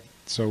bad.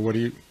 So what do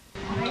you...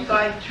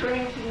 By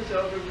turning things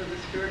over with a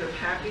spirit of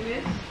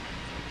happiness,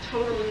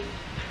 totally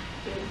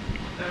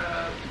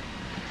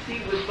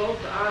see with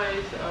both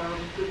eyes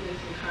goodness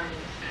and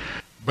kindness.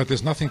 But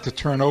there's nothing to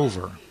turn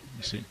over,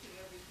 you see.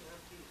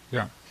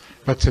 Yeah.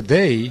 But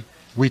today,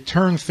 we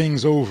turn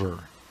things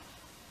over.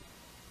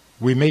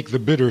 We make the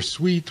bitter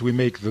sweet, we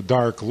make the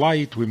dark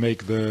light, we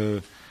make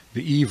the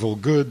evil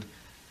good.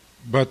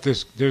 But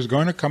there's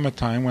going to come a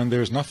time when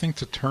there's nothing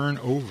to turn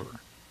over.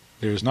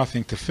 There's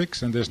nothing to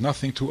fix and there's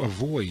nothing to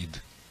avoid,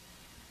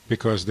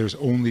 because there's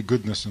only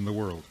goodness in the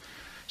world.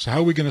 So how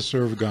are we going to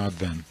serve God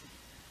then?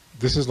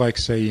 This is like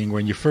saying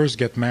when you first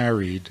get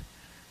married,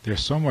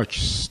 there's so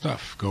much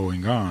stuff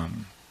going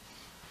on.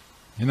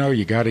 You know,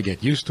 you got to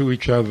get used to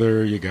each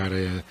other, you got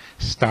to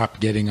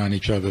stop getting on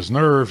each other's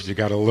nerves, you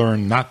got to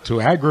learn not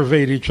to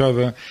aggravate each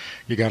other,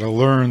 you got to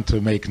learn to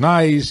make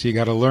nice, you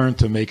got to learn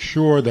to make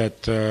sure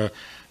that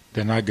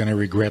they're not going to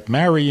regret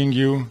marrying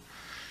you.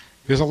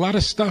 There's a lot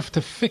of stuff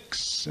to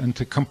fix and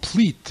to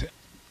complete.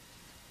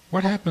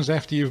 What happens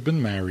after you've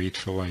been married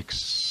for like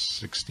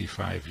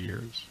 65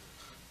 years?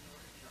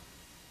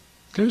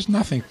 There's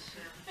nothing.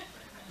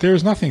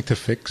 There's nothing to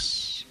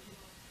fix.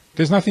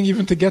 There's nothing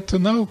even to get to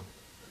know.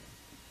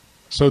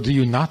 So do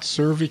you not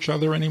serve each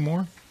other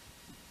anymore?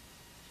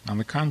 On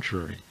the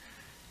contrary,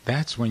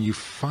 that's when you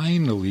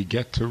finally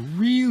get to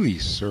really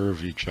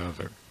serve each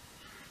other.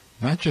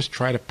 Not just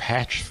try to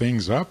patch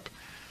things up.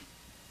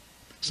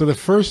 So the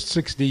first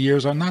 60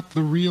 years are not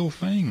the real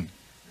thing.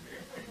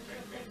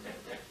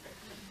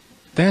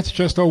 That's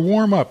just a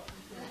warm-up.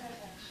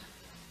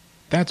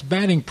 That's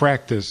batting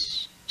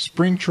practice,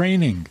 spring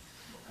training.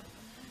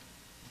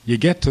 You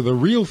get to the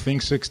real thing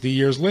 60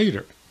 years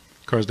later,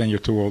 because then you're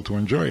too old to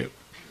enjoy it.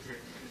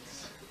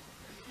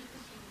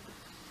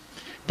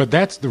 But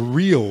that's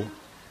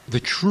the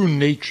true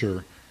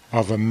nature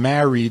of a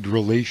married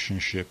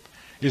relationship,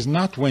 is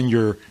not when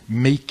you're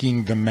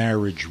making the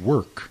marriage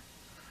work,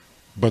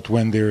 but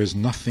when there is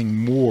nothing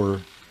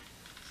more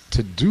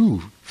to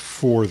do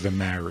for the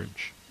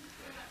marriage.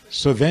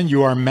 So then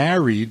you are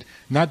married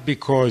not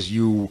because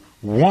you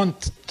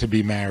want to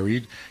be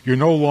married, you're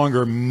no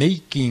longer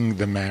making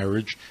the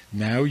marriage,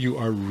 now you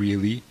are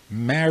really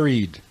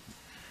married.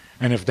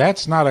 And if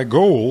that's not a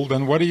goal,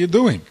 then what are you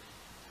doing?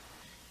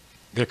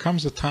 There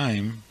comes a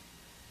time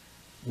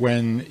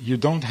when you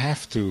don't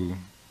have to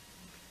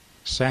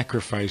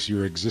sacrifice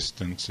your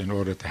existence in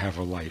order to have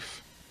a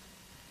life.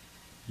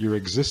 Your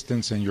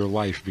existence and your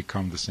life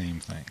become the same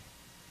thing.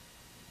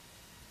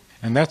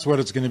 And that's what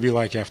it's going to be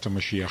like after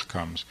Mashiach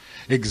comes.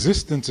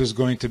 Existence is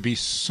going to be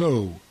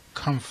so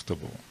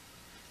comfortable.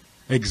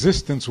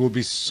 Existence will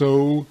be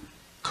so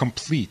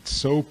complete,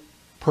 so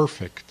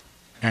perfect,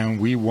 and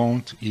we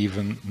won't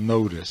even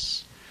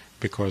notice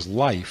because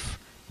life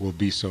will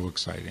be so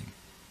exciting.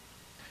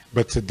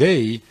 But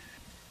today,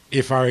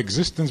 if our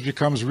existence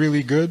becomes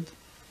really good,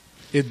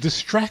 it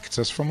distracts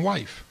us from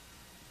life.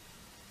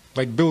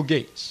 Like Bill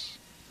Gates.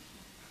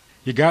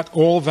 You got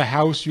all the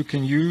house you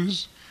can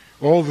use,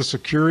 all the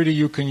security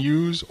you can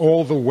use,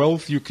 all the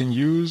wealth you can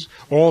use,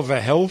 all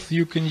the health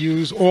you can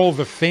use, all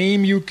the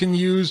fame you can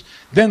use.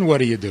 Then what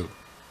do?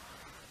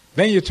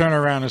 Then you turn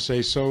around and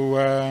say,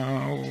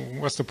 so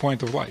what's the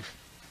point of life?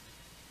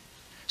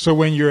 So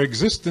when your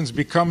existence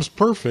becomes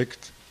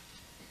perfect,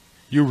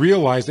 you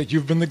realize that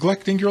you've been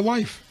neglecting your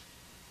life.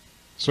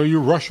 So you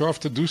rush off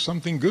to do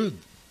something good.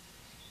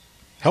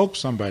 Help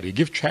somebody,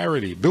 give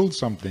charity, build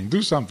something,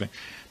 do something.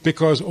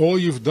 Because all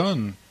you've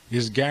done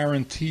is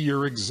guarantee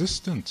your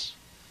existence,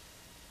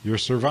 your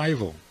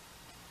survival.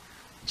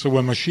 So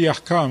when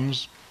Mashiach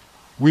comes,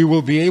 we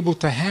will be able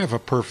to have a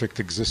perfect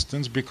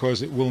existence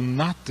because it will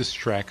not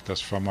distract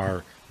us from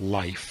our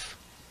life.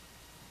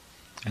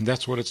 And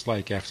that's what it's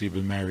like after you've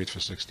been married for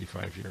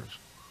 65 years.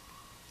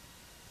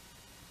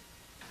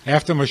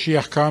 After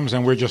Mashiach comes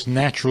and we're just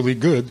naturally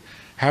good,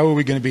 how are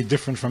we going to be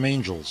different from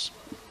angels?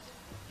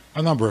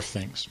 A number of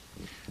things.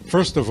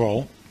 First of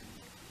all,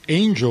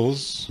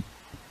 angels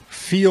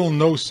feel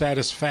no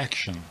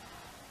satisfaction.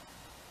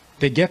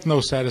 They get no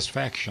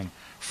satisfaction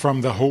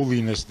from the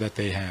holiness that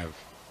they have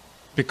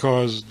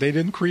because they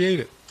didn't create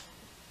it.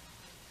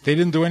 They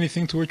didn't do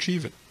anything to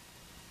achieve it.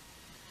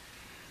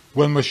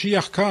 When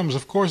Mashiach comes,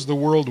 of course, the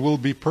world will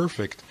be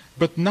perfect,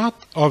 but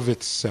not of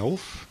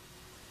itself.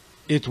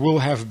 It will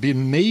have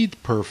been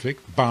made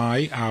perfect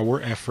by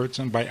our efforts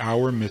and by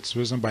our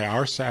mitzvahs and by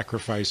our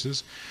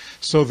sacrifices.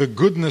 So the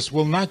goodness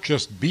will not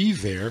just be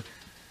there,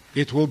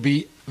 it will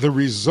be the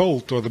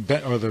result or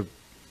the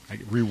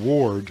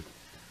reward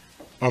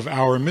of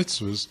our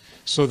mitzvahs,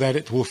 so that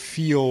it will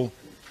feel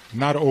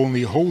not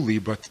only holy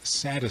but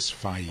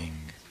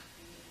satisfying.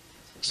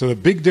 So the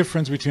big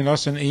difference between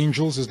us and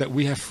angels is that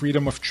we have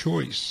freedom of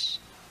choice.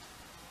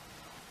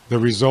 The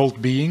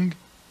result being,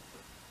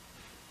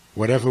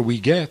 whatever we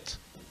get,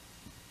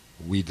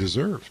 we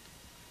deserved.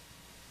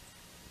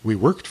 We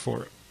worked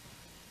for it.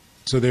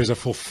 So there's a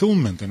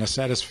fulfillment and a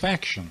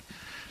satisfaction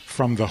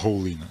from the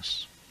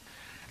holiness.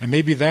 And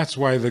maybe that's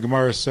why the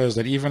Gemara says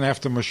that even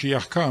after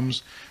Mashiach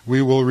comes,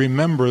 we will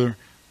remember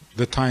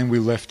the time we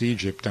left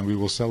Egypt and we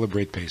will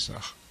celebrate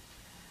Pesach.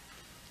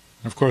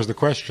 Of course, the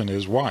question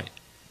is, why?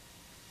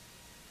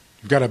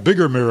 You've got a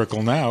bigger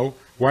miracle now,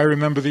 why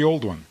remember the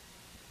old one?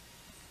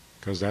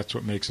 Because that's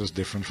what makes us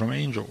different from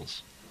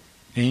angels.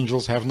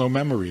 Angels have no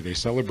memory, they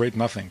celebrate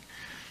nothing,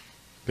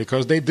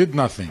 because they did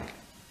nothing.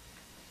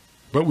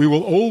 But we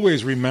will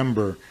always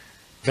remember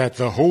that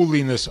the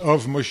holiness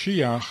of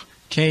Mashiach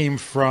came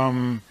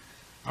from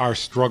our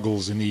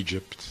struggles in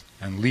Egypt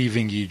and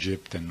leaving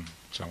Egypt and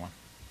so on.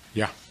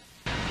 Yeah.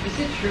 Is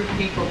it true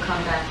people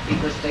come back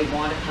because they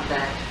want to come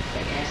back?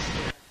 They ask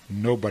to?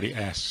 Nobody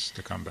asks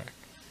to come back.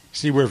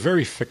 See, we're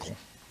very fickle.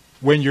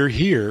 When you're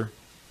here,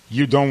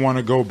 you don't want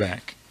to go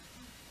back.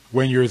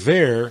 When you're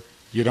there,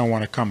 you don't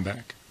want to come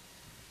back.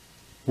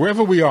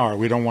 Wherever we are,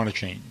 we don't want to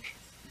change.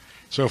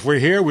 So if we're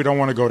here, we don't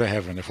want to go to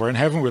heaven. If we're in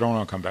heaven, we don't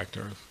want to come back to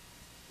earth.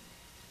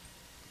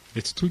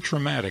 It's too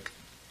traumatic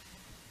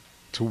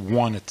to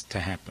want it to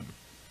happen.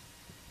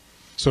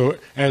 So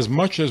as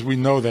much as we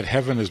know that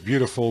heaven is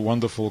beautiful,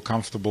 wonderful,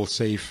 comfortable,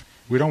 safe,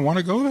 we don't want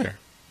to go there.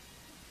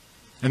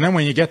 And then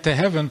when you get to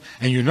heaven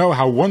and you know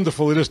how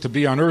wonderful it is to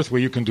be on earth where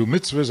you can do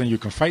mitzvahs and you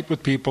can fight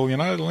with people, we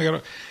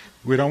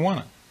don't want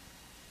it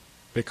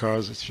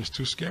because it's just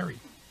too scary.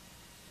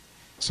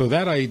 So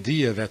that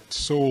idea that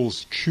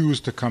souls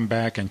choose to come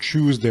back and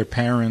choose their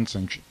parents,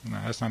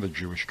 that's not a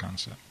Jewish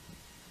concept.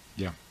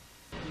 Yeah.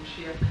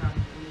 Mashiach comes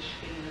in the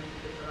Shekhinah,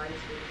 the rights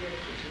of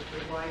gift, which is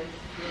the widest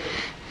good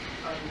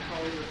of the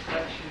holy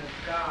reflection of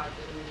God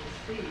that we will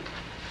see.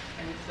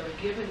 And so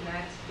given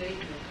that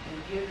statement, and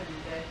given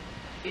that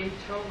in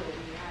Torah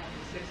we have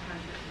the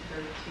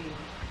 613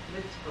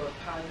 mitzvot,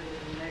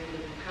 positive and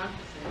negative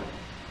encompassing,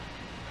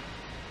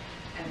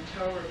 and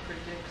Torah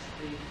predicts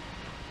the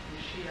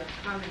Mashiach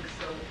coming,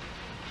 so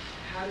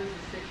how does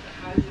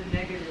the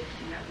negative,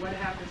 what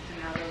happens to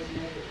now those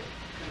negative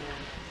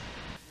commandments?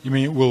 You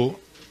mean, will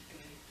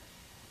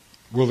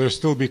there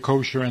still be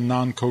kosher and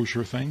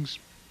non-kosher things?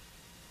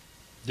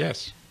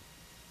 Yes,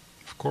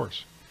 of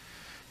course.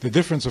 The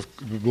difference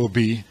will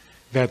be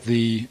that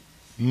the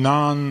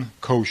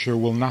non-kosher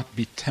will not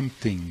be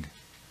tempting.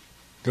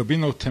 There'll be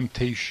no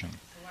temptation.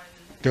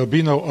 There'll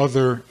be no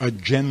other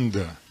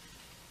agenda.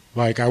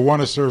 Like, I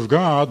want to serve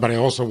God, but I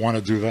also want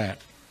to do that.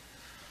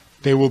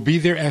 They will be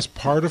there as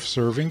part of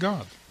serving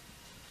God.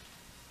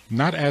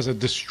 Not as a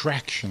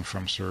distraction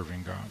from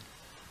serving God.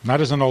 Not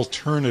as an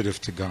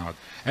alternative to God.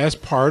 As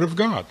part of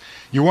God.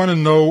 You want to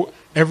know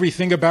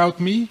everything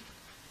about me?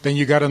 Then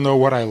you got to know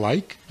what I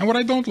like and what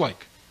I don't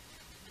like.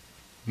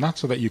 Not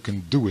so that you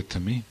can do it to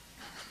me.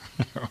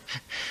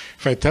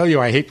 If I tell you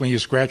I hate when you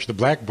scratch the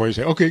blackboard, you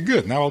say, okay,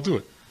 good, now I'll do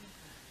it.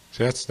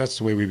 So that's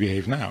the way we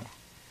behave now.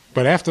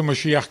 But after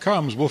Mashiach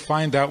comes, we'll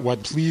find out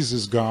what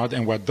pleases God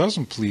and what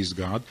doesn't please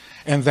God,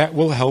 and that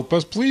will help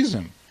us please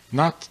Him,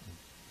 not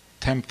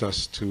tempt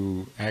us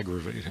to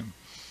aggravate Him.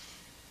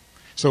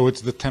 So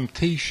it's the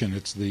temptation,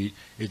 it's the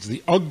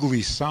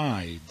ugly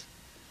side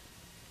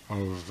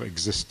of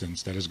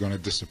existence that is going to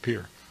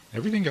disappear.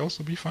 Everything else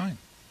will be fine.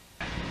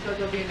 So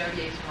there'll be no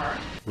Yetzirah.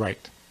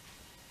 Right.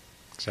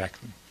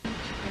 Exactly.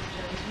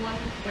 Questions. One,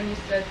 when you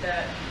said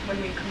that when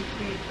we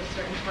complete a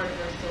certain part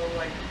of our soul,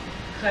 like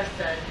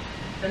chesed,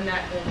 then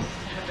that goes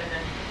to heaven,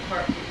 and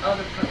the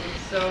other part.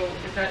 So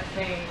is that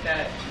saying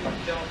that we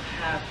don't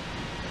have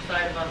a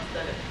side of us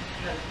that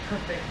has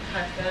perfect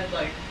chesed,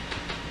 like,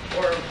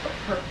 or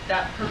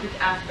that perfect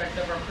aspect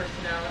of our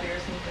personality or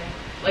something?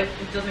 Like,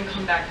 it doesn't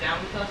come back down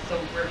with us, so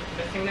we're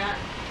missing that?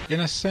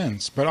 In a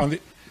sense, but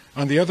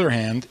on the other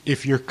hand,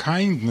 if your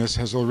kindness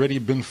has already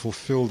been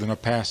fulfilled in a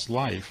past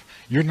life,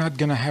 you're not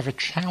going to have a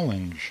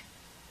challenge.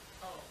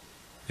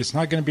 It's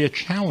not going to be a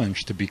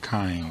challenge to be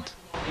kind.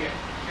 You're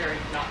a very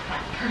not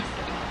kind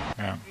person.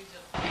 Yeah.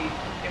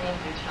 It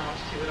won't be a challenge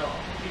to you at all.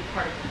 It'll be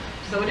part of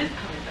it. So it is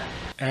coming back.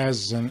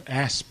 As an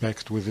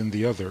aspect within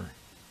the other.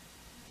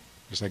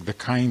 It's like the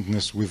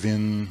kindness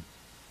within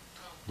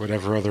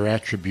whatever other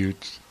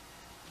attribute.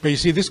 But you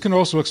see, this can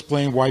also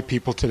explain why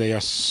people today are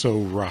so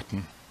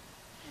rotten.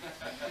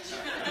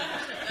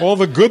 All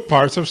the good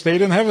parts have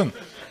stayed in heaven.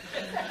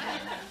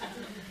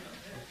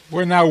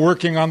 We're now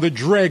working on the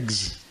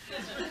dregs.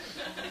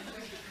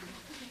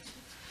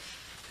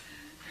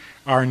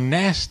 Our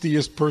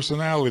nastiest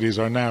personalities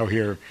are now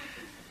here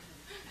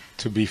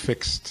to be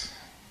fixed.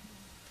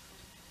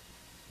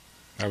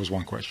 That was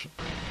one question.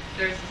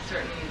 There's a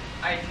certain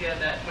idea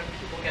that when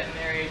people get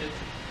married, it's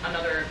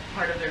another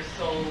part of their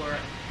soul, or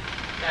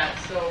that,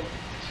 so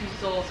two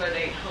souls, are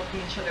they helping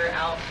each other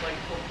out, like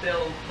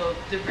fulfill both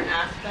different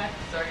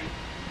aspects, or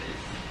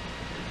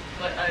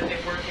are they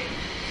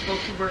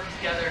supposed to work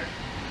together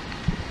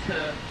to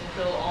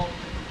fulfill all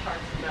different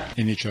parts of that?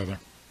 In each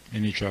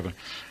other.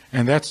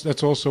 And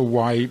that's also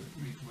why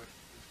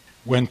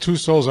when two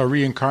souls are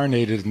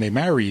reincarnated and they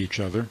marry each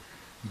other,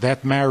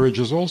 that marriage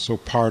is also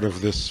part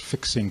of this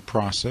fixing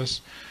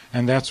process,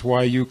 and that's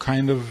why you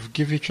kind of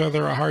give each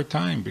other a hard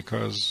time,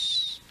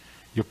 because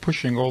you're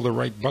pushing all the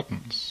right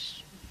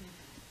buttons.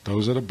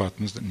 Those are the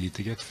buttons that need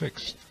to get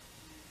fixed.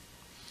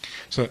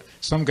 So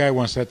some guy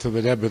once said to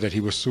the Rebbe that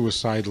he was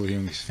suicidal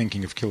and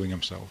thinking of killing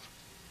himself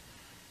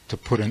to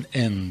put an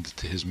end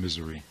to his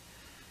misery.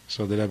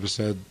 So the Rebbe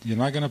said, you're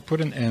not going to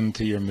put an end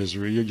to your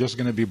misery, you're just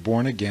going to be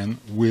born again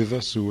with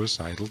a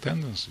suicidal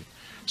tendency.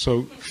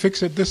 So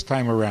fix it this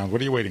time around.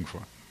 What are you waiting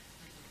for?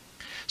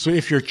 So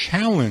if you're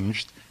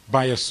challenged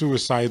by a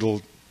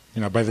suicidal,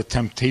 by the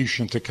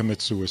temptation to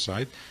commit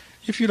suicide,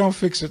 if you don't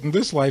fix it in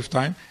this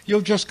lifetime,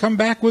 you'll just come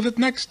back with it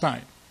next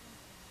time.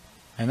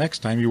 And next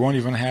time you won't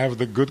even have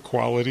the good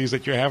qualities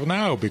that you have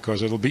now,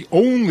 because it'll be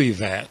only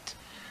that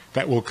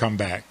will come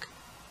back.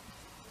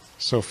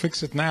 So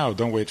fix it now,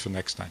 don't wait for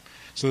next time.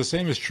 So the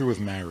same is true with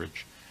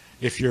marriage.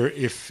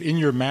 If in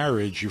your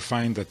marriage you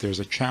find that there's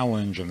a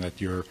challenge and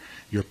that your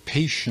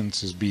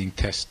patience is being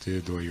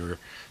tested, or your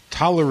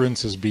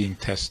tolerance is being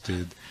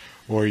tested,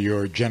 or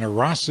your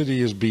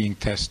generosity is being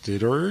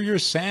tested, or your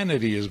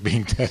sanity is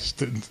being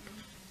tested,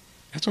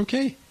 that's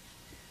okay.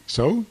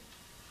 So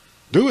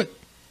do it.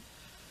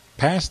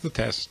 Pass the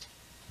test.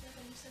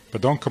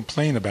 But don't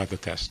complain about the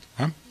test.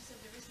 Huh?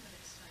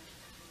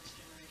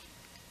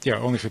 Yeah,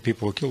 only for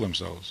people who kill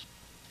themselves.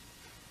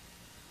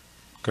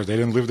 Because they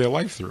didn't live their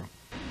life through.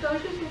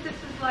 Don't you think this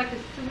is like a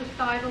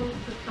suicidal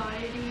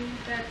society?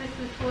 That this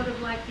is sort of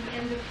like the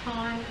end of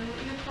time? And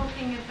what you're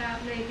talking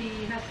about maybe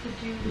has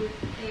to do with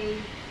a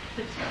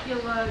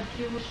particular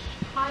Jewish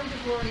kind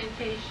of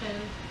orientation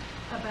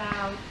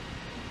about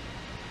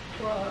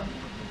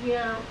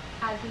where,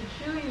 as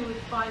a Jew, you would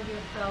find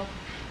yourself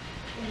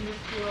in this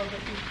world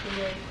that you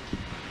create.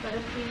 But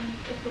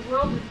if the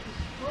world is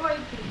destroyed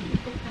because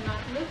people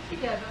cannot live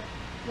together,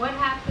 what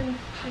happens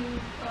to,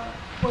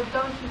 or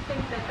don't you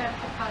think that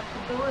that's a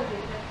possibility,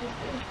 that this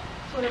is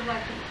sort of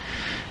like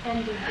the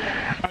end of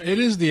days? It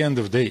is the end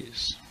of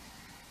days.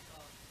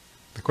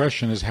 The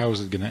question is, how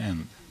is it going to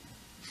end?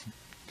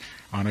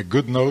 On a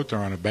good note or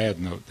on a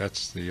bad note?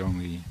 That's the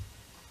only...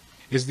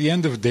 It's the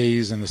end of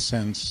days in the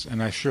sense,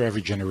 and I'm sure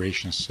every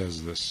generation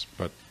says this,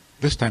 but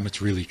this time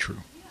it's really true.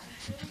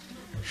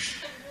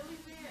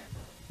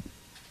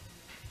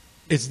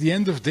 It's the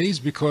end of days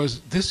because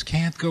this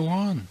can't go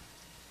on.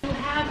 You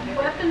have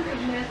weapons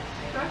of mass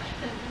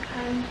destruction,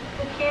 and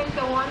it can't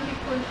go on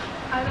because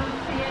I don't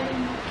see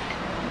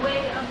any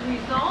way of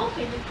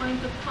resolving the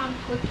kinds of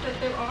conflicts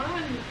that there are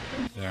in this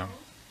world. Yeah.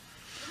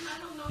 I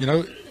don't know. You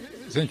know, This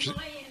it's is interesting.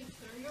 my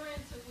answer. Your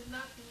answer would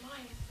not be my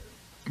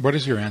answer. What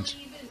is your answer?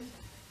 I believe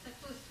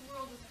that this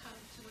world has come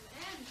to an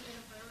end in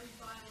a very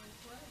violent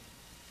way.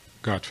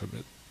 God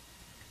forbid.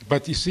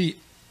 But you see,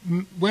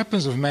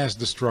 weapons of mass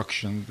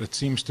destruction, that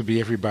seems to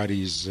be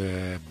everybody's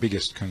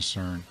biggest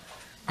concern.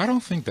 I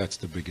don't think that's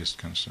the biggest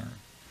concern.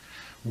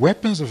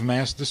 Weapons of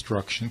mass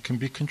destruction can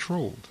be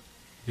controlled.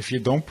 If you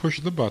don't push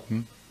the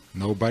button,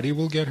 nobody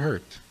will get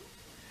hurt.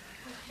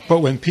 But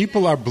when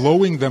people are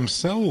blowing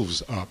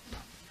themselves up,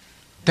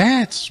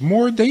 that's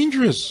more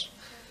dangerous.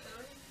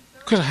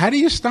 Because how do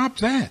you stop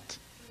that?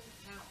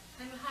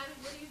 And what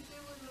do you do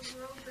when the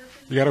world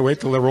doesn't? You got to wait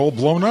till they're all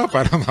blown up.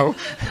 I don't know. I mean,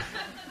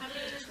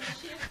 is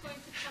Mashiach going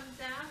to come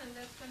down and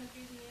that's going to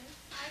be the end?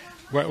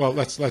 I don't know. Well,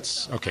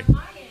 let's okay.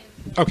 My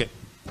end. Okay.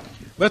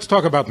 Let's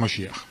talk about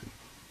Mashiach.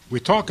 We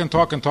talk and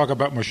talk and talk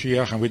about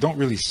Mashiach, and we don't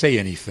really say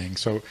anything.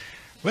 So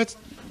let's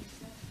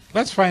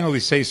finally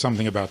say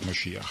something about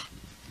Mashiach.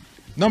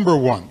 Number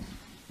one,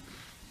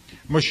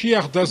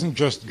 Mashiach doesn't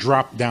just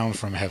drop down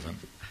from heaven.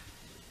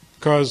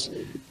 Because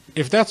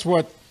if that's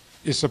what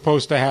is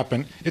supposed to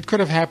happen, it could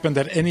have happened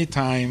at any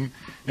time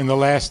in the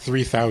last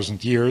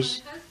 3,000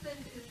 years. My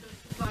husband is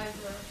a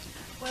survivor,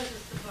 was a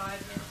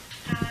survivor,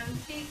 and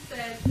he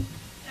said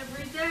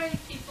every day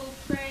people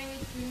prayed,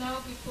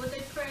 before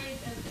they prayed,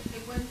 and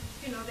they went,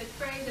 they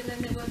prayed, and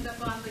then they went up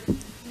on the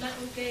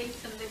metal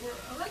gates, and they were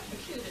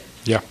electrocuted.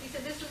 Yeah. He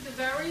said this was a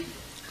very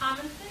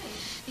common thing.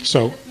 He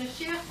So- said if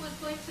Mashiach was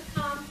going to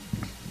come,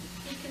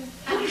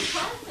 and he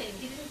told me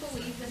he didn't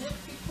believe in it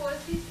because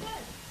he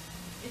said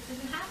it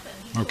didn't happen.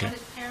 He Okay. saw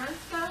his parents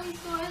go, he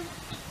saw his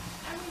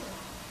everyone.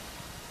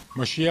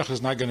 Mashiach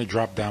is not going to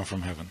drop down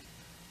from heaven.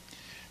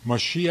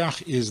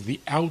 Mashiach is the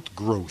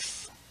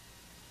outgrowth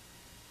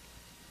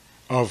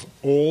of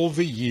all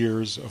the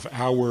years of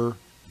our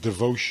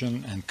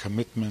devotion and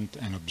commitment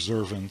and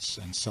observance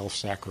and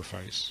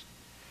self-sacrifice.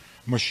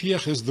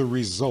 Mashiach is the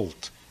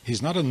result.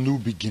 He's not a new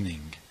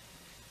beginning.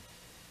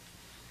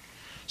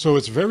 So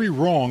it's very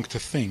wrong to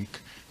think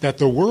that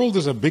the world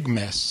is a big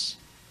mess.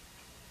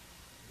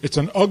 It's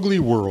an ugly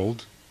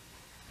world,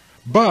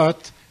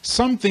 but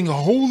something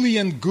holy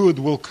and good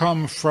will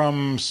come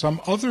from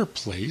some other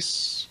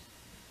place,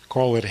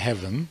 call it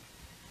heaven,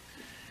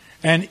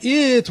 and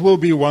it will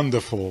be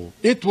wonderful.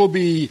 It will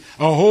be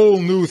a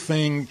whole new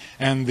thing,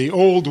 and the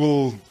old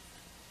will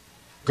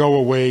go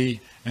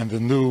away, and the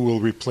new will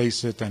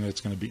replace it, and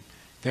it's going to be...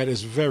 That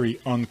is very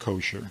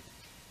unkosher,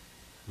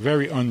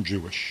 very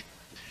un-Jewish.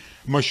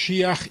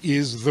 Mashiach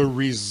is the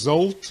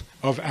result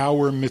of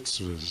our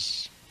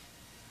mitzvahs.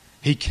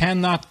 He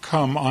cannot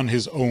come on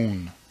his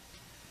own.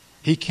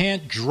 He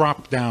can't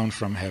drop down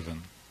from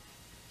heaven.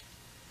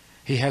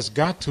 He has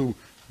got to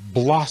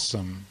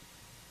blossom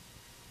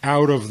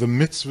out of the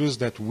mitzvahs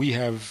that we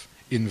have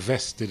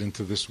invested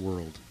into this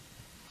world.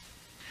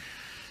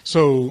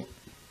 So,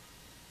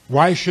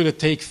 why should it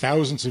take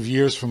thousands of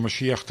years for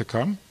Mashiach to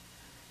come?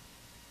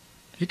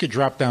 He could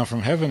drop down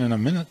from heaven in a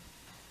minute.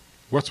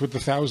 What's with the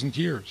 1,000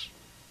 years?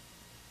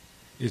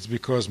 It's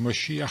because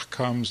Mashiach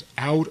comes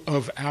out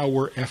of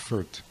our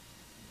effort,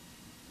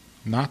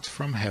 not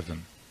from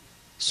heaven.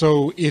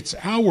 So it's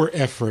our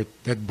effort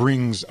that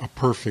brings a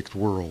perfect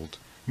world.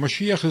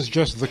 Mashiach is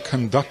just the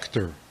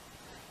conductor.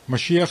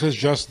 Mashiach is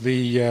just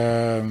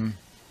the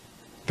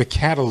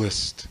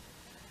catalyst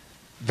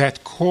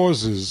that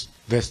causes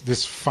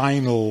this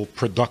final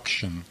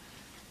production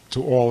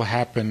to all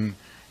happen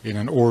in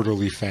an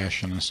orderly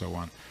fashion and so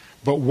on.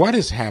 But what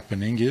is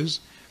happening is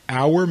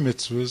our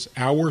mitzvahs,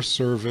 our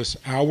service,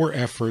 our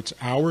efforts,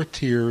 our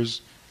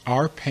tears,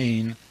 our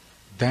pain,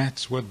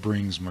 that's what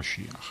brings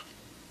Mashiach.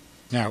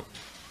 Now,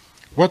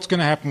 what's going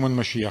to happen when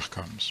Mashiach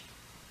comes?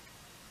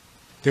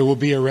 There will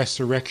be a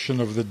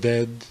resurrection of the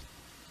dead.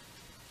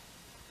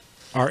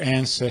 Our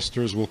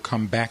ancestors will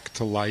come back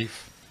to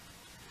life.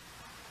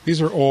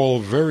 These are all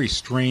very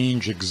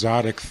strange,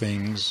 exotic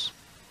things,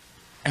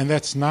 and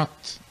that's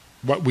not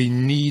what we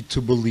need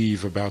to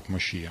believe about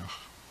Mashiach.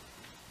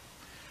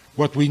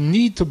 What we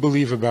need to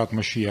believe about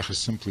Mashiach is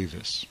simply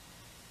this.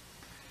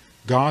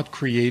 God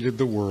created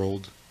the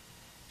world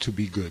to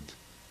be good,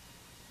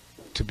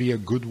 to be a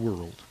good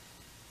world.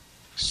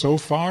 So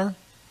far,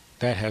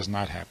 that has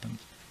not happened.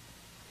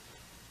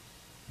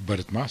 But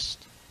it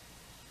must.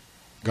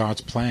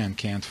 God's plan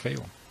can't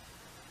fail.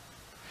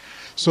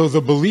 So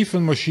the belief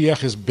in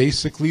Mashiach is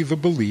basically the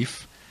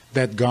belief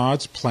that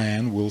God's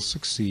plan will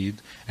succeed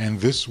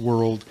and this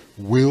world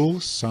will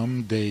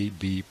someday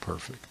be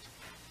perfect.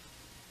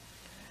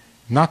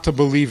 Not to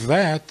believe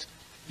that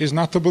is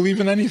not to believe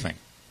in anything.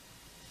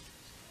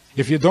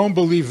 If you don't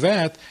believe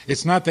that,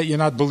 it's not that you're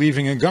not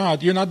believing in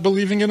God, you're not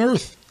believing in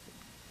earth.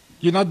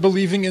 You're not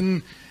believing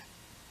in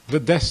the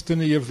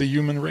destiny of the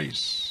human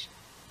race.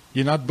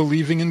 You're not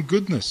believing in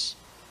goodness.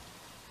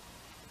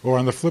 Or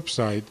on the flip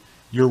side,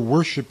 you're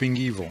worshiping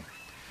evil.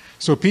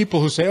 So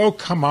people who say, oh,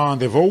 come on,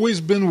 there have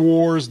always been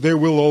wars, there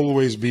will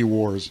always be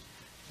wars.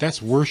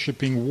 That's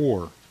worshiping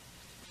war.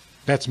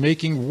 That's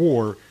making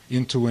war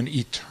into an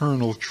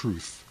eternal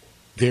truth.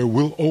 There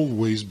will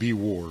always be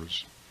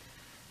wars.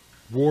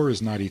 War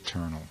is not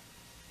eternal.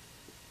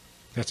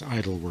 That's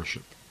idol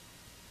worship.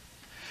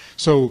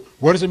 So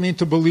what does it mean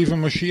to believe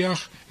in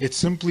Mashiach? It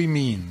simply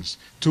means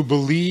to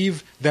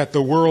believe that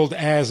the world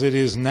as it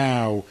is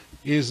now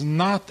is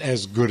not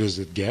as good as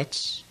it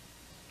gets,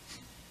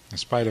 in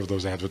spite of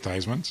those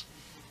advertisements.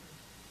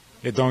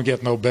 It don't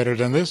get no better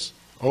than this.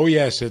 Oh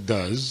yes, it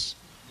does.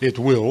 It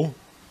will.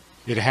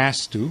 It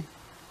has to.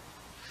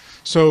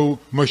 So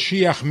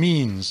Mashiach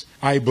means,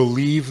 I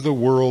believe the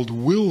world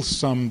will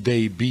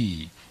someday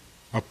be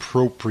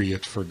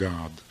appropriate for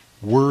God,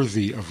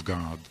 worthy of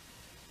God,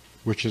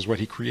 which is what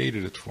he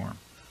created it for.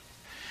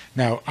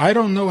 Now, I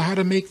don't know how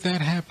to make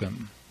that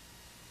happen.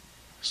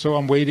 So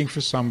I'm waiting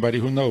for somebody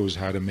who knows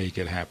how to make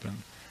it happen.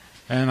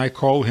 And I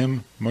call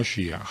him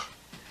Mashiach.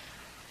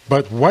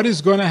 But what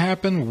is going to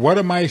happen? What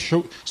am I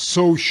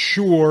so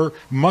sure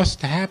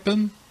must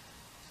happen?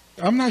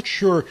 I'm not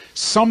sure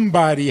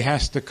somebody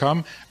has to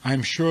come.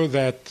 I'm sure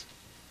that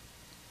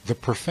the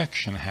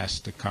perfection has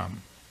to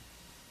come.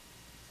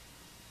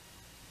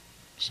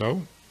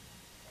 So,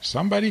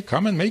 somebody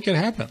come and make it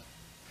happen.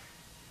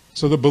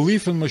 So the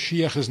belief in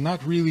Mashiach is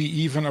not really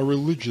even a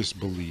religious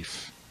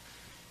belief.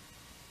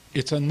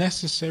 It's a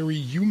necessary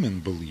human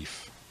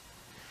belief.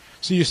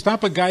 So you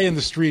stop a guy in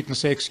the street and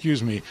say,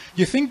 excuse me,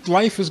 you think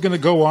life is going to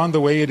go on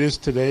the way it is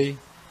today?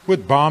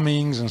 With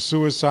bombings and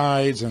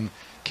suicides and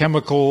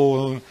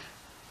chemical...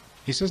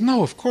 He says,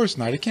 no, of course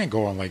not. It can't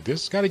go on like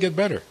this. It's got to get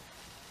better.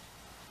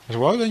 I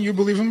said, well, then you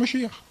believe in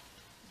Mashiach.